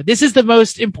know. This is the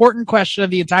most important question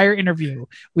of the entire interview.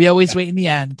 We always wait in the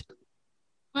end.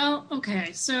 Well,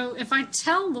 okay. So if I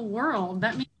tell the world,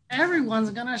 that means everyone's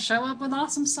going to show up with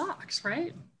awesome socks, right?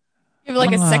 You have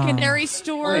like a Ah. secondary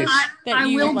store Nice. that I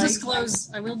you will like. disclose.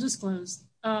 I will disclose.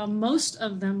 Most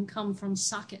of them come from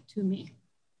Socket to me.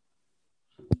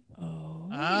 Oh.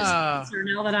 Ah. So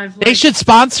now that I've They should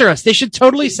sponsor us. They should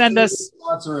totally send us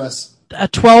Sponsor us. a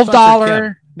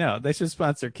 $12. No, they should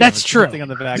sponsor Kim. That's It's true. something on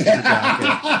the back of the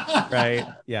jacket, right?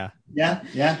 Yeah. Yeah.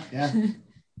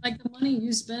 like the money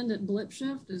you spend at Blip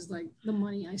Shift is like the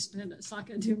money I spend at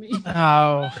Socket to me.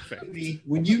 Oh,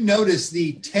 When you notice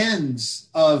the tens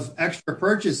of extra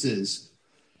purchases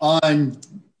on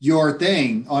your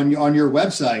thing, on your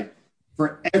website,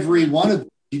 for every one of them,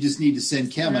 you just need to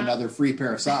send Kim another free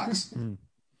pair of socks.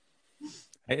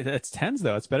 It's tens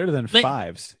though. It's better than Like-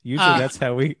 fives. Usually that's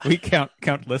how we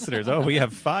count listeners. Oh, we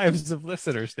have fives of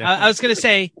listeners now. I was going to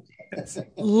say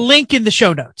link in the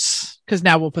show notes because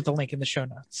now we'll put the link in the show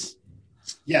notes.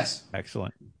 Yes.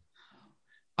 Excellent.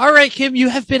 All right, Kim, you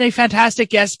have been a fantastic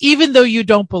guest, even though you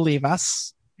don't believe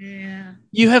us. Yeah.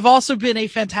 You have also been a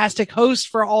fantastic host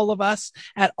for all of us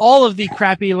at all of the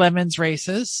Crappy Lemons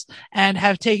races and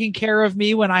have taken care of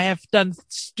me when I have done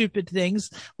stupid things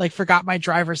like forgot my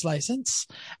driver's license.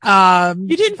 You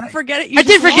didn't forget it. You I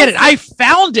did just forget it. lost I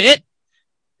found it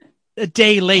a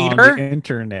day On later. the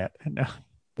internet. No,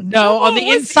 No, on the it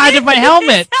was inside of my in his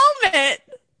helmet. Helmet.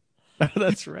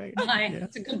 that's right. Hi.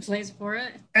 It's a good place for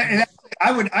it. And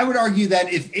I would argue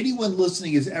that if anyone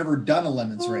listening has ever done a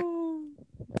lemons race,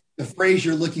 the phrase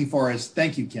you're looking for is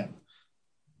 "Thank you, Kim."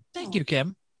 Thank you,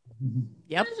 Kim.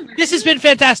 Yep. This has been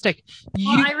fantastic.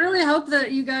 Well, You, I really hope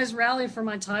that you guys rally for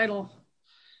my title.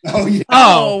 Oh yeah.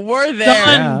 Oh, we're there.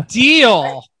 done Yeah.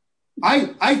 deal.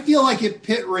 I feel like at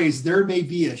pit race there may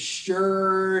be a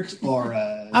shirt or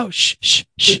a. Oh, shh.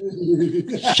 Shut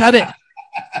it.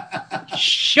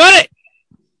 Shut it.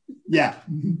 Yeah.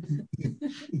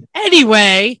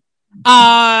 Anyway,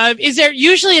 is there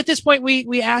usually at this point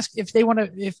we ask if they want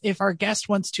to if our guest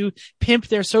wants to pimp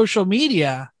their social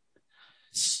media.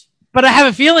 But I have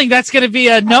a feeling that's going to be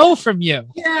a no from you.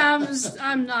 Yeah,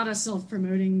 I'm not a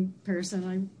self-promoting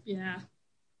person.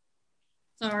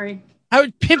 Sorry. I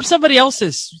would pimp somebody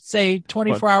else's, say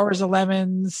 24 hours of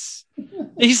lemons.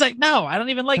 He's like, no, I don't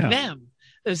even like them.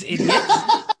 Those idiots.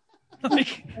 All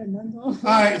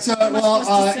right, so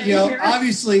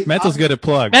obviously, Mental's good at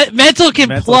plug. Mental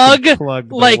can plug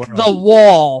like the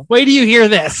wall. Wait till you hear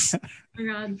this. Oh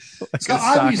my God. So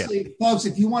obviously, folks,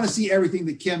 if you want to see everything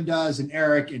that Kim does and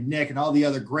Eric and Nick and all the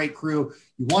other great crew,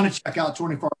 you want to check out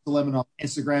 24 Hours of Lemon on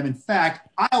Instagram. In fact,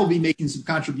 I will be making some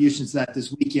contributions to that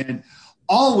this weekend.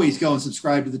 Always go and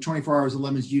subscribe to the 24 Hours of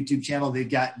Lemons YouTube channel. They've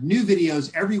got new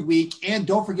videos every week. And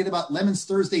don't forget about Lemons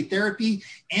Thursday Therapy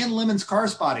and Lemons Car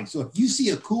Spotting. So if you see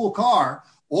a cool car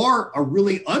or a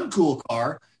really uncool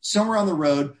car somewhere on the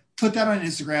road, put that on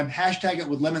Instagram, hashtag it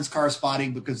with Lemons Car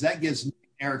Spotting, because that gives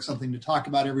Eric something to talk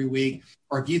about every week.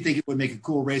 Or if you think it would make a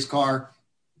cool race car,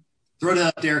 throw it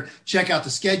out there. Check out the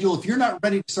schedule. If you're not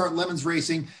ready to start Lemons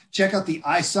racing, check out the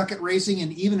I Suck at Racing.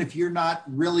 And even if you're not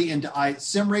really into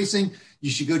sim racing, you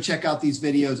should go check out these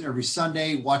videos every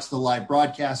Sunday. Watch the live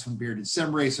broadcast from Bearded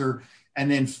Sim Racer,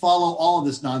 and then follow all of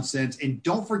this nonsense. And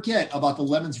don't forget about the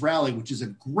Lemons Rally, which is a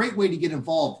great way to get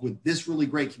involved with this really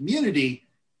great community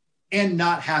and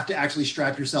not have to actually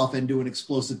strap yourself into an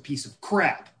explosive piece of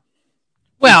crap.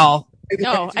 Well,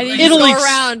 No, I think It'll it'll go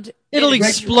around. It'll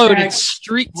explode at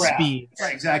street speed.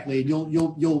 Right, exactly.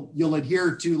 You'll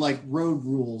adhere to like road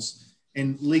rules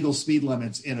and legal speed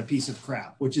limits in a piece of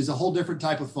crap, which is a whole different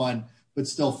type of fun, but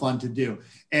still fun to do.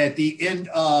 At the end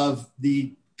of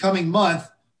the coming month,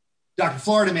 Dr.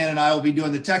 Florida Man and I will be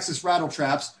doing the Texas Rattle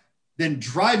Traps, then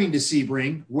driving to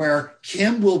Sebring, where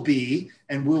Kim will be,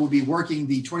 and we will be working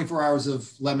the 24 Hours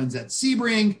of Lemons at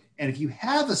Sebring. And if you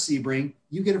have a Sebring,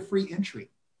 you get a free entry.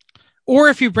 Or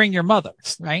if you bring your mother,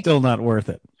 right? Still not worth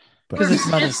it. Because it's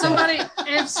Mother's Day.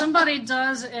 If somebody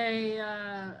does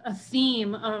a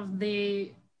theme of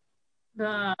the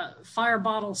fire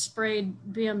bottle sprayed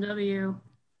BMW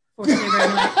for Saturday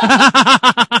night,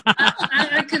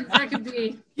 that could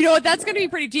be. You know what? That's going to be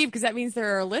pretty deep, because that means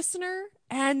they're a listener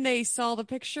and they saw the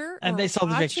picture. And they saw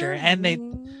the picture, and they.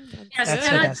 Yes, That's and I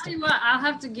fantastic. tell you what, I'll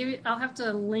have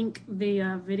to link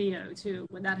the video too.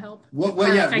 Would that help? Well, Or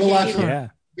yeah, if I we'll can actually Yeah.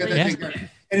 get that thing going.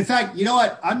 And in fact, you know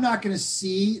what? I'm not going to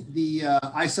see the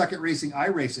I Suck at Racing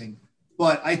iRacing,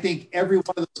 but I think every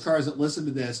one of those cars that listen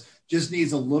to this just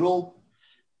needs a little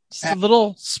Just a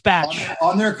little spatch.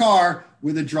 on their car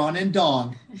with a drawn-in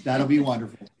dong. That'll be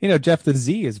wonderful. You know, Jeff, the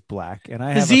Z is black, and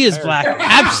I The have Z a is pair. black.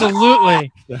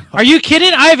 Absolutely. Are you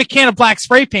kidding? I have a can of black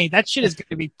spray paint. That shit is going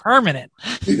to be permanent.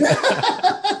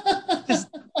 Just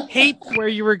hate where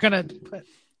you were going to put.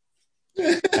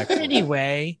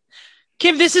 Anyway,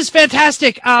 Kim, this is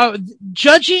fantastic.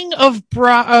 Judging of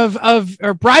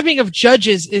bribing of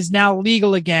judges is now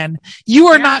legal again. You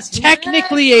are not Yes,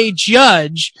 technically a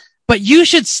judge, but you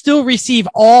should still receive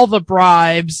all the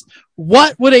bribes.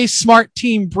 What would a smart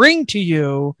team bring to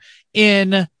you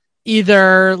in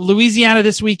either Louisiana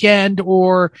this weekend,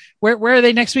 or where are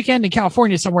they next weekend? In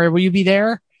California somewhere. Will you be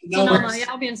there? Sonoma, yeah,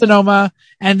 I'll be in Sonoma.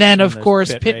 And then, of there's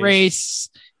course, pit pit race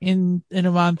in a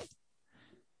month.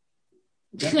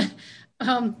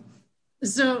 I've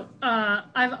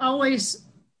always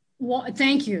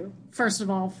thank you, first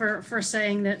of all, for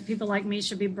saying that people like me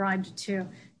should be bribed too,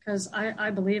 because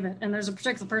I believe it. And there's a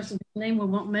particular person whose name we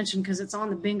won't mention because it's on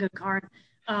the bingo card,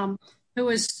 who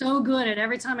was so good at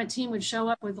every time a team would show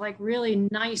up with like really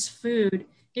nice food,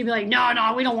 he'd be like,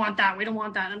 no, we don't want that. We don't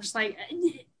want that. And I'm just like,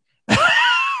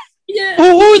 yeah.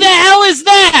 Who the hell is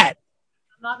that?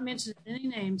 I'm not mentioning any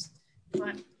names,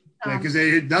 but Because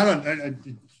they not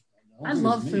on. I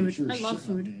love food. I love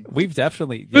food. We've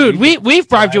definitely Food. We've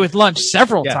bribed you with lunch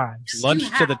several times. Lunch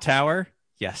Yes, to you the have. tower.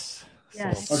 Yes.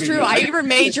 Yes. It's true. I even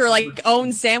made your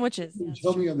own sandwiches.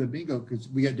 Tell me on the bingo, because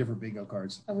we got different bingo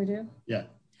cards. Oh, we do? Yeah,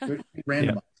 they're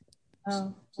random.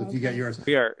 Oh. So if you got yours,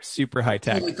 We are super high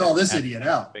tech. totally call this idiot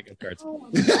out. Bingo cards. Oh,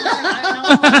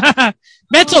 I know.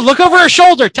 Mental, look over her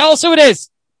shoulder. Tell us who it is.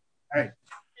 I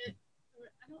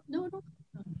don't know.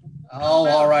 Oh,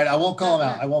 all right. I won't call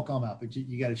him out. But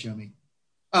you got to show me.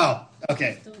 Oh,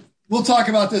 okay. We'll talk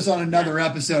about this on another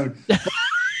episode.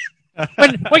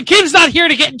 When Kim's not here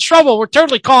to get in trouble, we're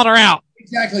totally calling her out.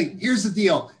 Exactly. Here's the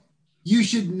deal. You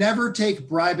should never take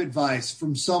bribe advice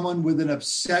from someone with an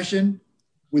obsession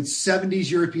with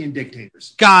 70s European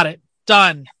dictators. Got it.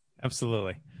 Done.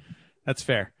 Absolutely. That's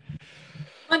fair.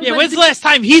 Yeah, when's the last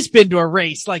time he's been to a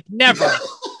race? Like, never.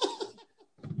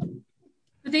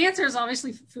 But the answer is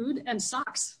obviously food and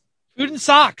socks. Food and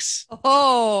socks.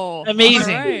 Oh,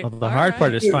 Amazing. all right. Well, the All hard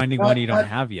part right. is finding one you don't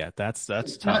have yet. That's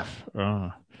tough.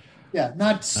 Ugh. Yeah,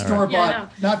 not All store bought, Yeah,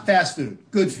 not fast food,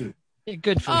 good food. Yeah,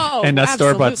 good for Oh, and not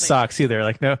store-bought absolutely. socks either.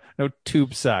 Like no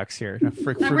tube socks here. No I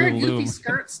Fruit wear of the goofy Loom.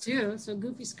 skirts too, so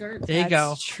goofy skirts. There you go.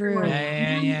 That's true. Yeah,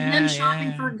 And then shopping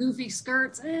yeah. for goofy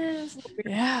skirts. It's a little weird.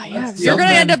 Yeah. That's You're the going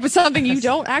to other- end up with something you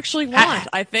don't actually want,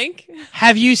 I think.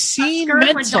 Have you seen Skirt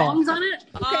with Mental? dongs on it.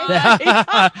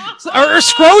 or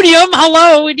scrotium?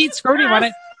 Hello, we need scrotium on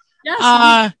it.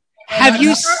 Yes. Have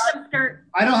you? Skirt.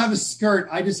 I don't have a skirt.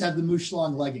 I just have the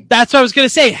mooshlong legging. That's what I was going to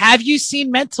say. Have you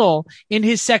seen Mental in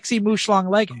his sexy mooshlong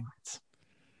leggings?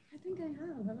 I think I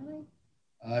have, haven't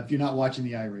I? If you're not watching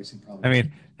the iRacing, probably. I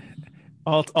mean,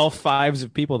 all fives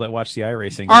of people that watch the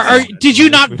iRacing. Did you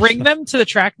not bring them to the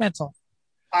track, Mental?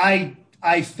 I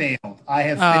failed. I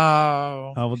have.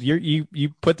 Oh, Oh, well, you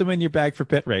put them in your bag for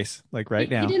pit race, like right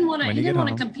now. He didn't want when to. you He get didn't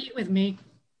want to home. compete with me.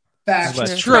 Facts.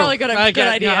 That's It's true. probably good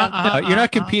idea. You're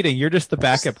not competing. You're just the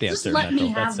backup Just dancer. let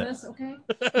me Mental. have That's this, okay?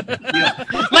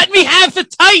 let me have the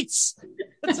tights.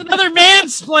 That's another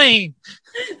mansplain.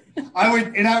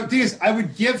 I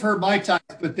would give her my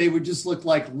tights, but they would just look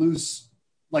like loose,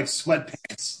 like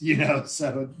sweatpants,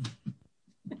 So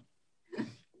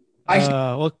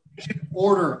I should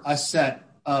order a set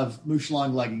of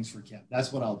mooshlong leggings for Kim.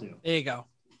 That's what I'll do. There you go.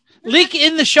 Link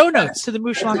in the show notes to the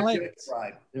mooshlong leggings.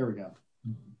 Right. There we go.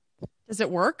 Does it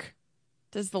work?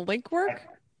 Does the link work?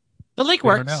 The link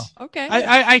Never works. know. Okay.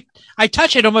 I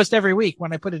touch it almost every week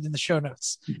when I put it in the show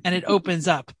notes, and it opens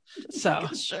up. So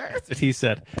Sure. That's what he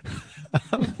said.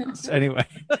 So anyway,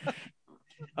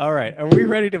 all right. Are we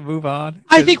ready to move on?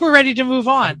 I think we're ready to move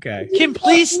on. Okay. Kim,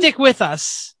 please stick with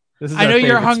us. This is I our know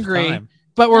you're favorite hungry. time.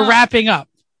 But we're wrapping up.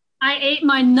 I ate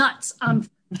my nuts.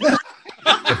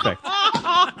 Perfect.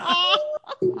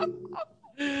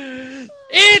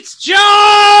 It's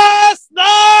just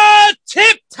the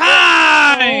tip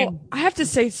time. Oh, I have to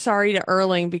say sorry to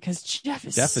Erling because Jeff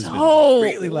is Jeff has so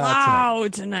been really loud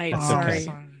loud tonight. That's Sorry.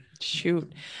 okay.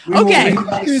 Shoot. We will Okay. read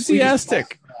that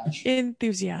Enthusiastic.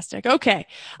 Enthusiastic. Okay.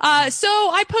 So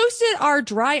I posted our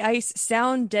dry ice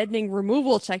sound deadening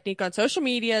removal technique on social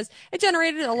medias. It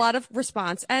generated a lot of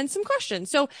response and some questions.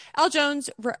 So Al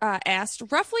Jones asked,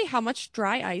 roughly how much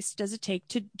dry ice does it take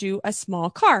to do a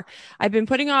small car? I've been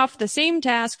putting off the same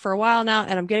task for a while now,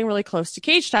 and I'm getting really close to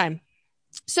cage time.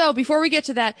 So before we get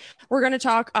to that, we're going to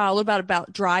talk a little bit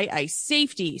about dry ice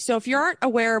safety. So if you aren't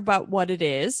aware about what it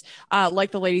is,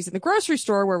 like the ladies in the grocery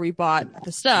store where we bought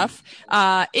the stuff,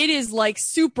 it is like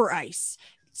super ice.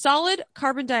 Solid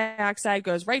carbon dioxide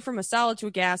goes right from a solid to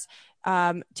a gas.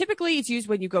 Typically it's used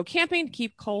when you go camping to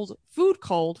keep food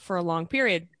cold for a long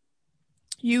period.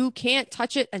 You can't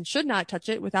touch it and should not touch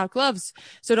it without gloves.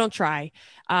 So don't try.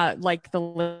 Like the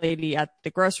lady at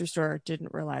the grocery store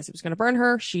didn't realize it was going to burn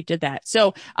her. She did that.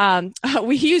 So,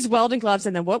 we use welding gloves,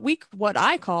 and then what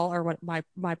I call, or what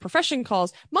my profession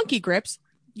calls, monkey grips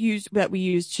that we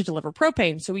use to deliver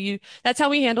propane. So that's how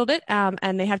we handled it.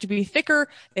 And they have to be thicker.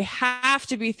 They have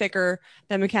to be thicker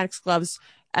than mechanics gloves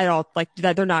at all. Like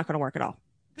that. They're not going to work at all.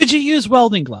 Did you use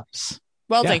welding gloves?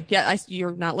 Welding. Yeah.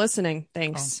 You're not listening.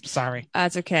 Thanks. Oh, sorry.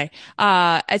 That's okay.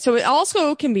 And so it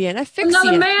also can be an asphyxiant.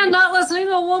 Another man not listening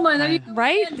to a woman.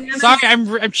 Right? Sorry,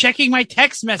 I'm checking my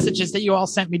text messages that you all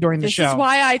sent me during the This show. is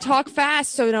why I talk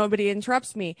fast so nobody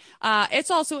interrupts me. It's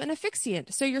also an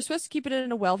asphyxiant. So you're supposed to keep it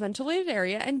in a well-ventilated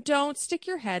area and don't stick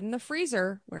your head in the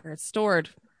freezer where it's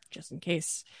stored, just in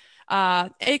case.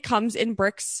 It comes in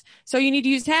bricks. So you need to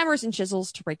use hammers and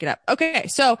chisels to break it up. Okay.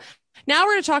 So now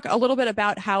we're going to talk a little bit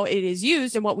about how it is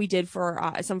used and what we did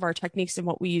for some of our techniques and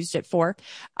what we used it for.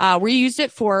 We used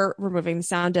it for removing the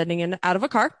sound deadening out of a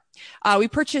car. We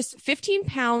purchased 15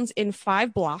 pounds in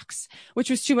 5 blocks, which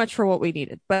was too much for what we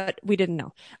needed, but we didn't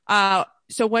know.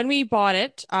 So when we bought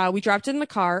it, we dropped it in the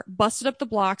car, busted up the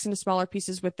blocks into smaller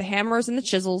pieces with the hammers and the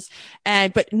chisels,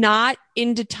 but not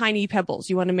into tiny pebbles.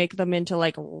 You want to make them into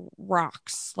like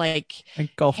rocks, like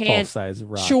Golf ball size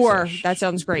rocks. Sure, that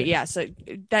sounds great. Yeah, so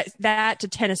that to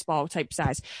tennis ball type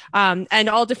size, and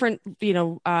all different.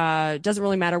 Doesn't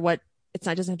really matter what. It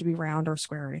doesn't have to be round or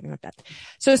square or anything like that.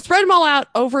 So spread them all out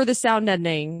over the sound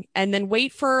deadening, and then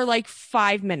wait for like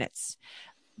 5 minutes.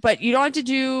 But you don't have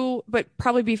to but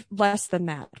probably be less than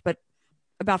that, but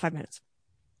about 5 minutes.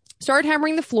 Start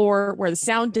hammering the floor where the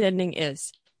sound deadening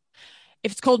is.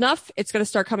 If it's cold enough, it's going to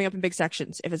start coming up in big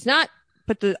sections. If it's not,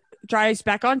 put the dry ice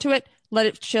back onto it, let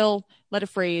it chill, let it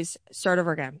freeze, start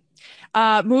over again.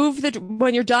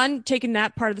 When you're done taking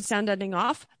that part of the sound deadening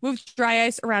off, move dry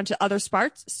ice around to other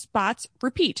spots,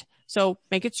 repeat. So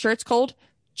make it sure it's cold,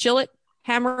 chill it,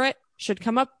 hammer it, should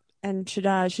come up and should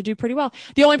do pretty well.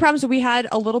 The only problems that we had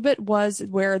a little bit was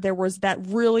where there was that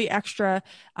really extra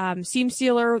seam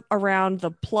sealer around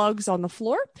the plugs on the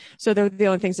floor. So they're the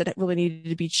only things that really needed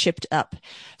to be chipped up.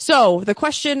 So the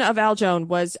question of Al Joan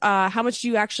was, how much do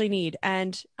you actually need?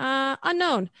 And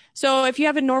unknown. So if you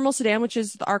have a normal sedan, which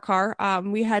is our car,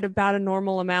 we had about a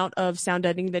normal amount of sound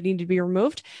deadening that needed to be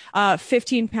removed.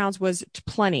 15 pounds was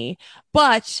plenty,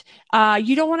 but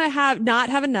you don't want to not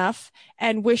have enough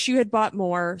and wish you had bought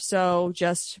more. So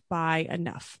just buy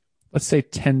enough. Let's say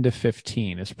 10 to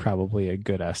 15 is probably a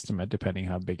good estimate, depending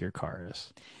how big your car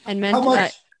is. And how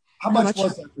much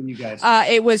was that for you guys?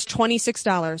 It was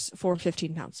 $26 for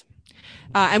 15 pounds.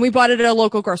 And we bought it at a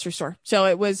local grocery store.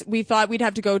 So we thought we'd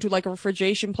have to go to like a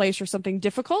refrigeration place or something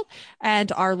difficult.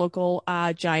 And our local,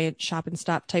 giant shop and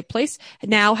stop type place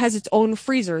now has its own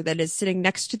freezer that is sitting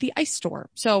next to the ice store.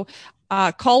 So,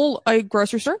 call a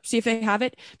grocery store, see if they have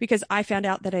it, because I found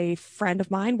out that a friend of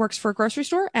mine works for a grocery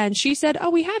store and she said, "Oh,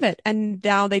 we have it." And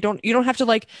now you don't have to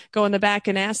like go in the back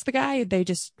and ask the guy. They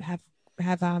just have,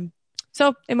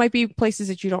 so it might be places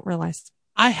that you don't realize.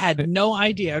 I had no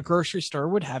idea a grocery store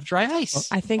would have dry ice. Well,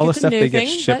 I think all it's the stuff a new they get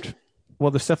thing, shipped.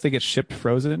 Well, the stuff they get shipped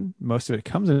frozen, most of it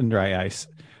comes in dry ice.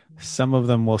 Some of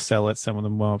them will sell it, some of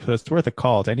them won't. So it's worth a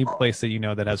call to any place that you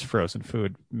know that has frozen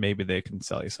food. Maybe they can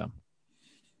sell you some.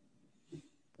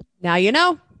 Now you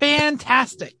know.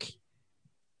 Fantastic.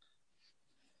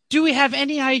 Do we have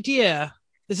any idea?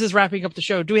 This is wrapping up the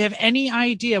show. Do we have any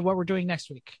idea what we're doing next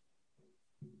week?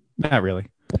 Not really.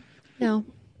 No.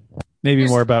 Maybe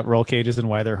more about roll cages and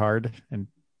why they're hard and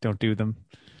don't do them.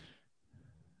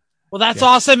 Well, that's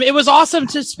awesome. It was awesome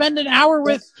to spend an hour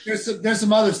with. There's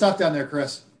some other stuff down there,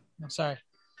 Chris. I'm sorry.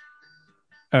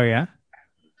 Oh, yeah?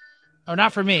 Oh,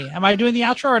 not for me. Am I doing the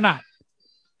outro or not?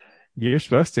 You're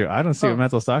supposed to. I don't see what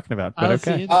Mental's talking about, but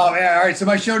okay. Oh, yeah. All right. So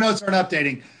my show notes aren't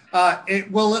updating.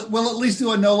 We'll at least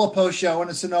do a NOLA post show and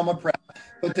a Sonoma prep.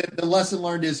 But the lesson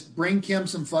learned is bring Kim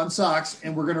some fun socks,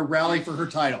 and we're going to rally for her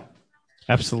title.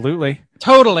 Absolutely.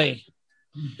 Totally.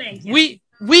 Thank you.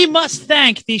 We must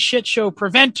thank the Shit Show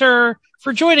Preventer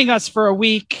for joining us for a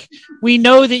week. We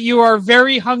know that you are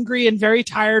very hungry and very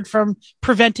tired from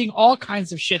preventing all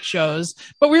kinds of shit shows,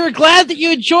 but we were glad that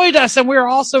you enjoyed us, and we are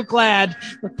also glad,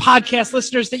 the podcast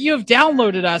listeners, that you have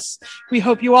downloaded us. We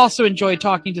hope you also enjoyed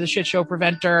talking to the Shit Show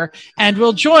Preventer, and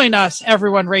will join us,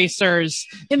 everyone racers,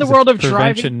 in the world of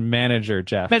prevention driving. Manager,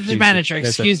 Jeff. Prevention manager,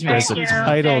 excuse me. There's a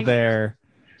title there.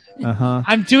 Uh-huh.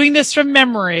 I'm doing this from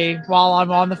memory while I'm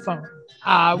on the phone.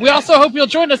 We also hope you'll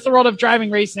join us in the world of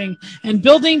driving, racing, and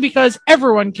building, because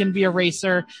everyone can be a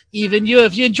racer, even you.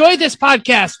 If you enjoyed this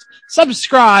podcast,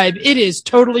 subscribe. It is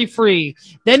totally free.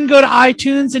 Then go to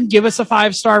iTunes and give us a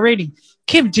 5-star rating.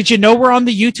 Kim, did you know we're on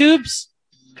the YouTubes?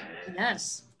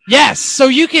 Yes. Yes. So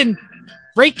you can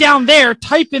right down there,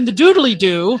 type in the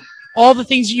doodly-doo, all the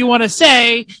things you want to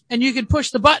say, and you can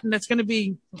push the button that's going to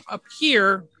be up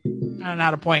here. I don't know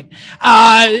how to point.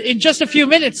 In just a few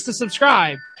minutes to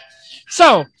subscribe.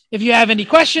 So, if you have any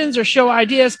questions or show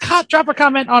ideas, drop a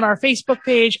comment on our Facebook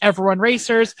page, Everyone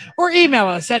Racers, or email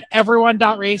us at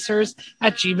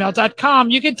everyone.racers@gmail.com.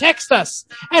 You can text us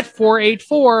at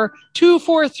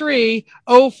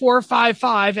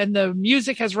 484-243-0455, and the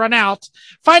music has run out.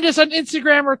 Find us on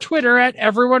Instagram or Twitter at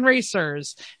Everyone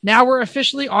Racers. Now we're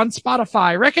officially on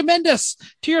Spotify. Recommend us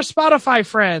to your Spotify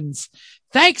friends.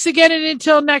 Thanks again, and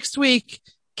until next week,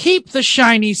 keep the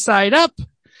shiny side up.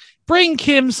 Bring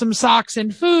Kim some socks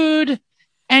and food,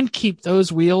 and keep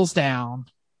those wheels down.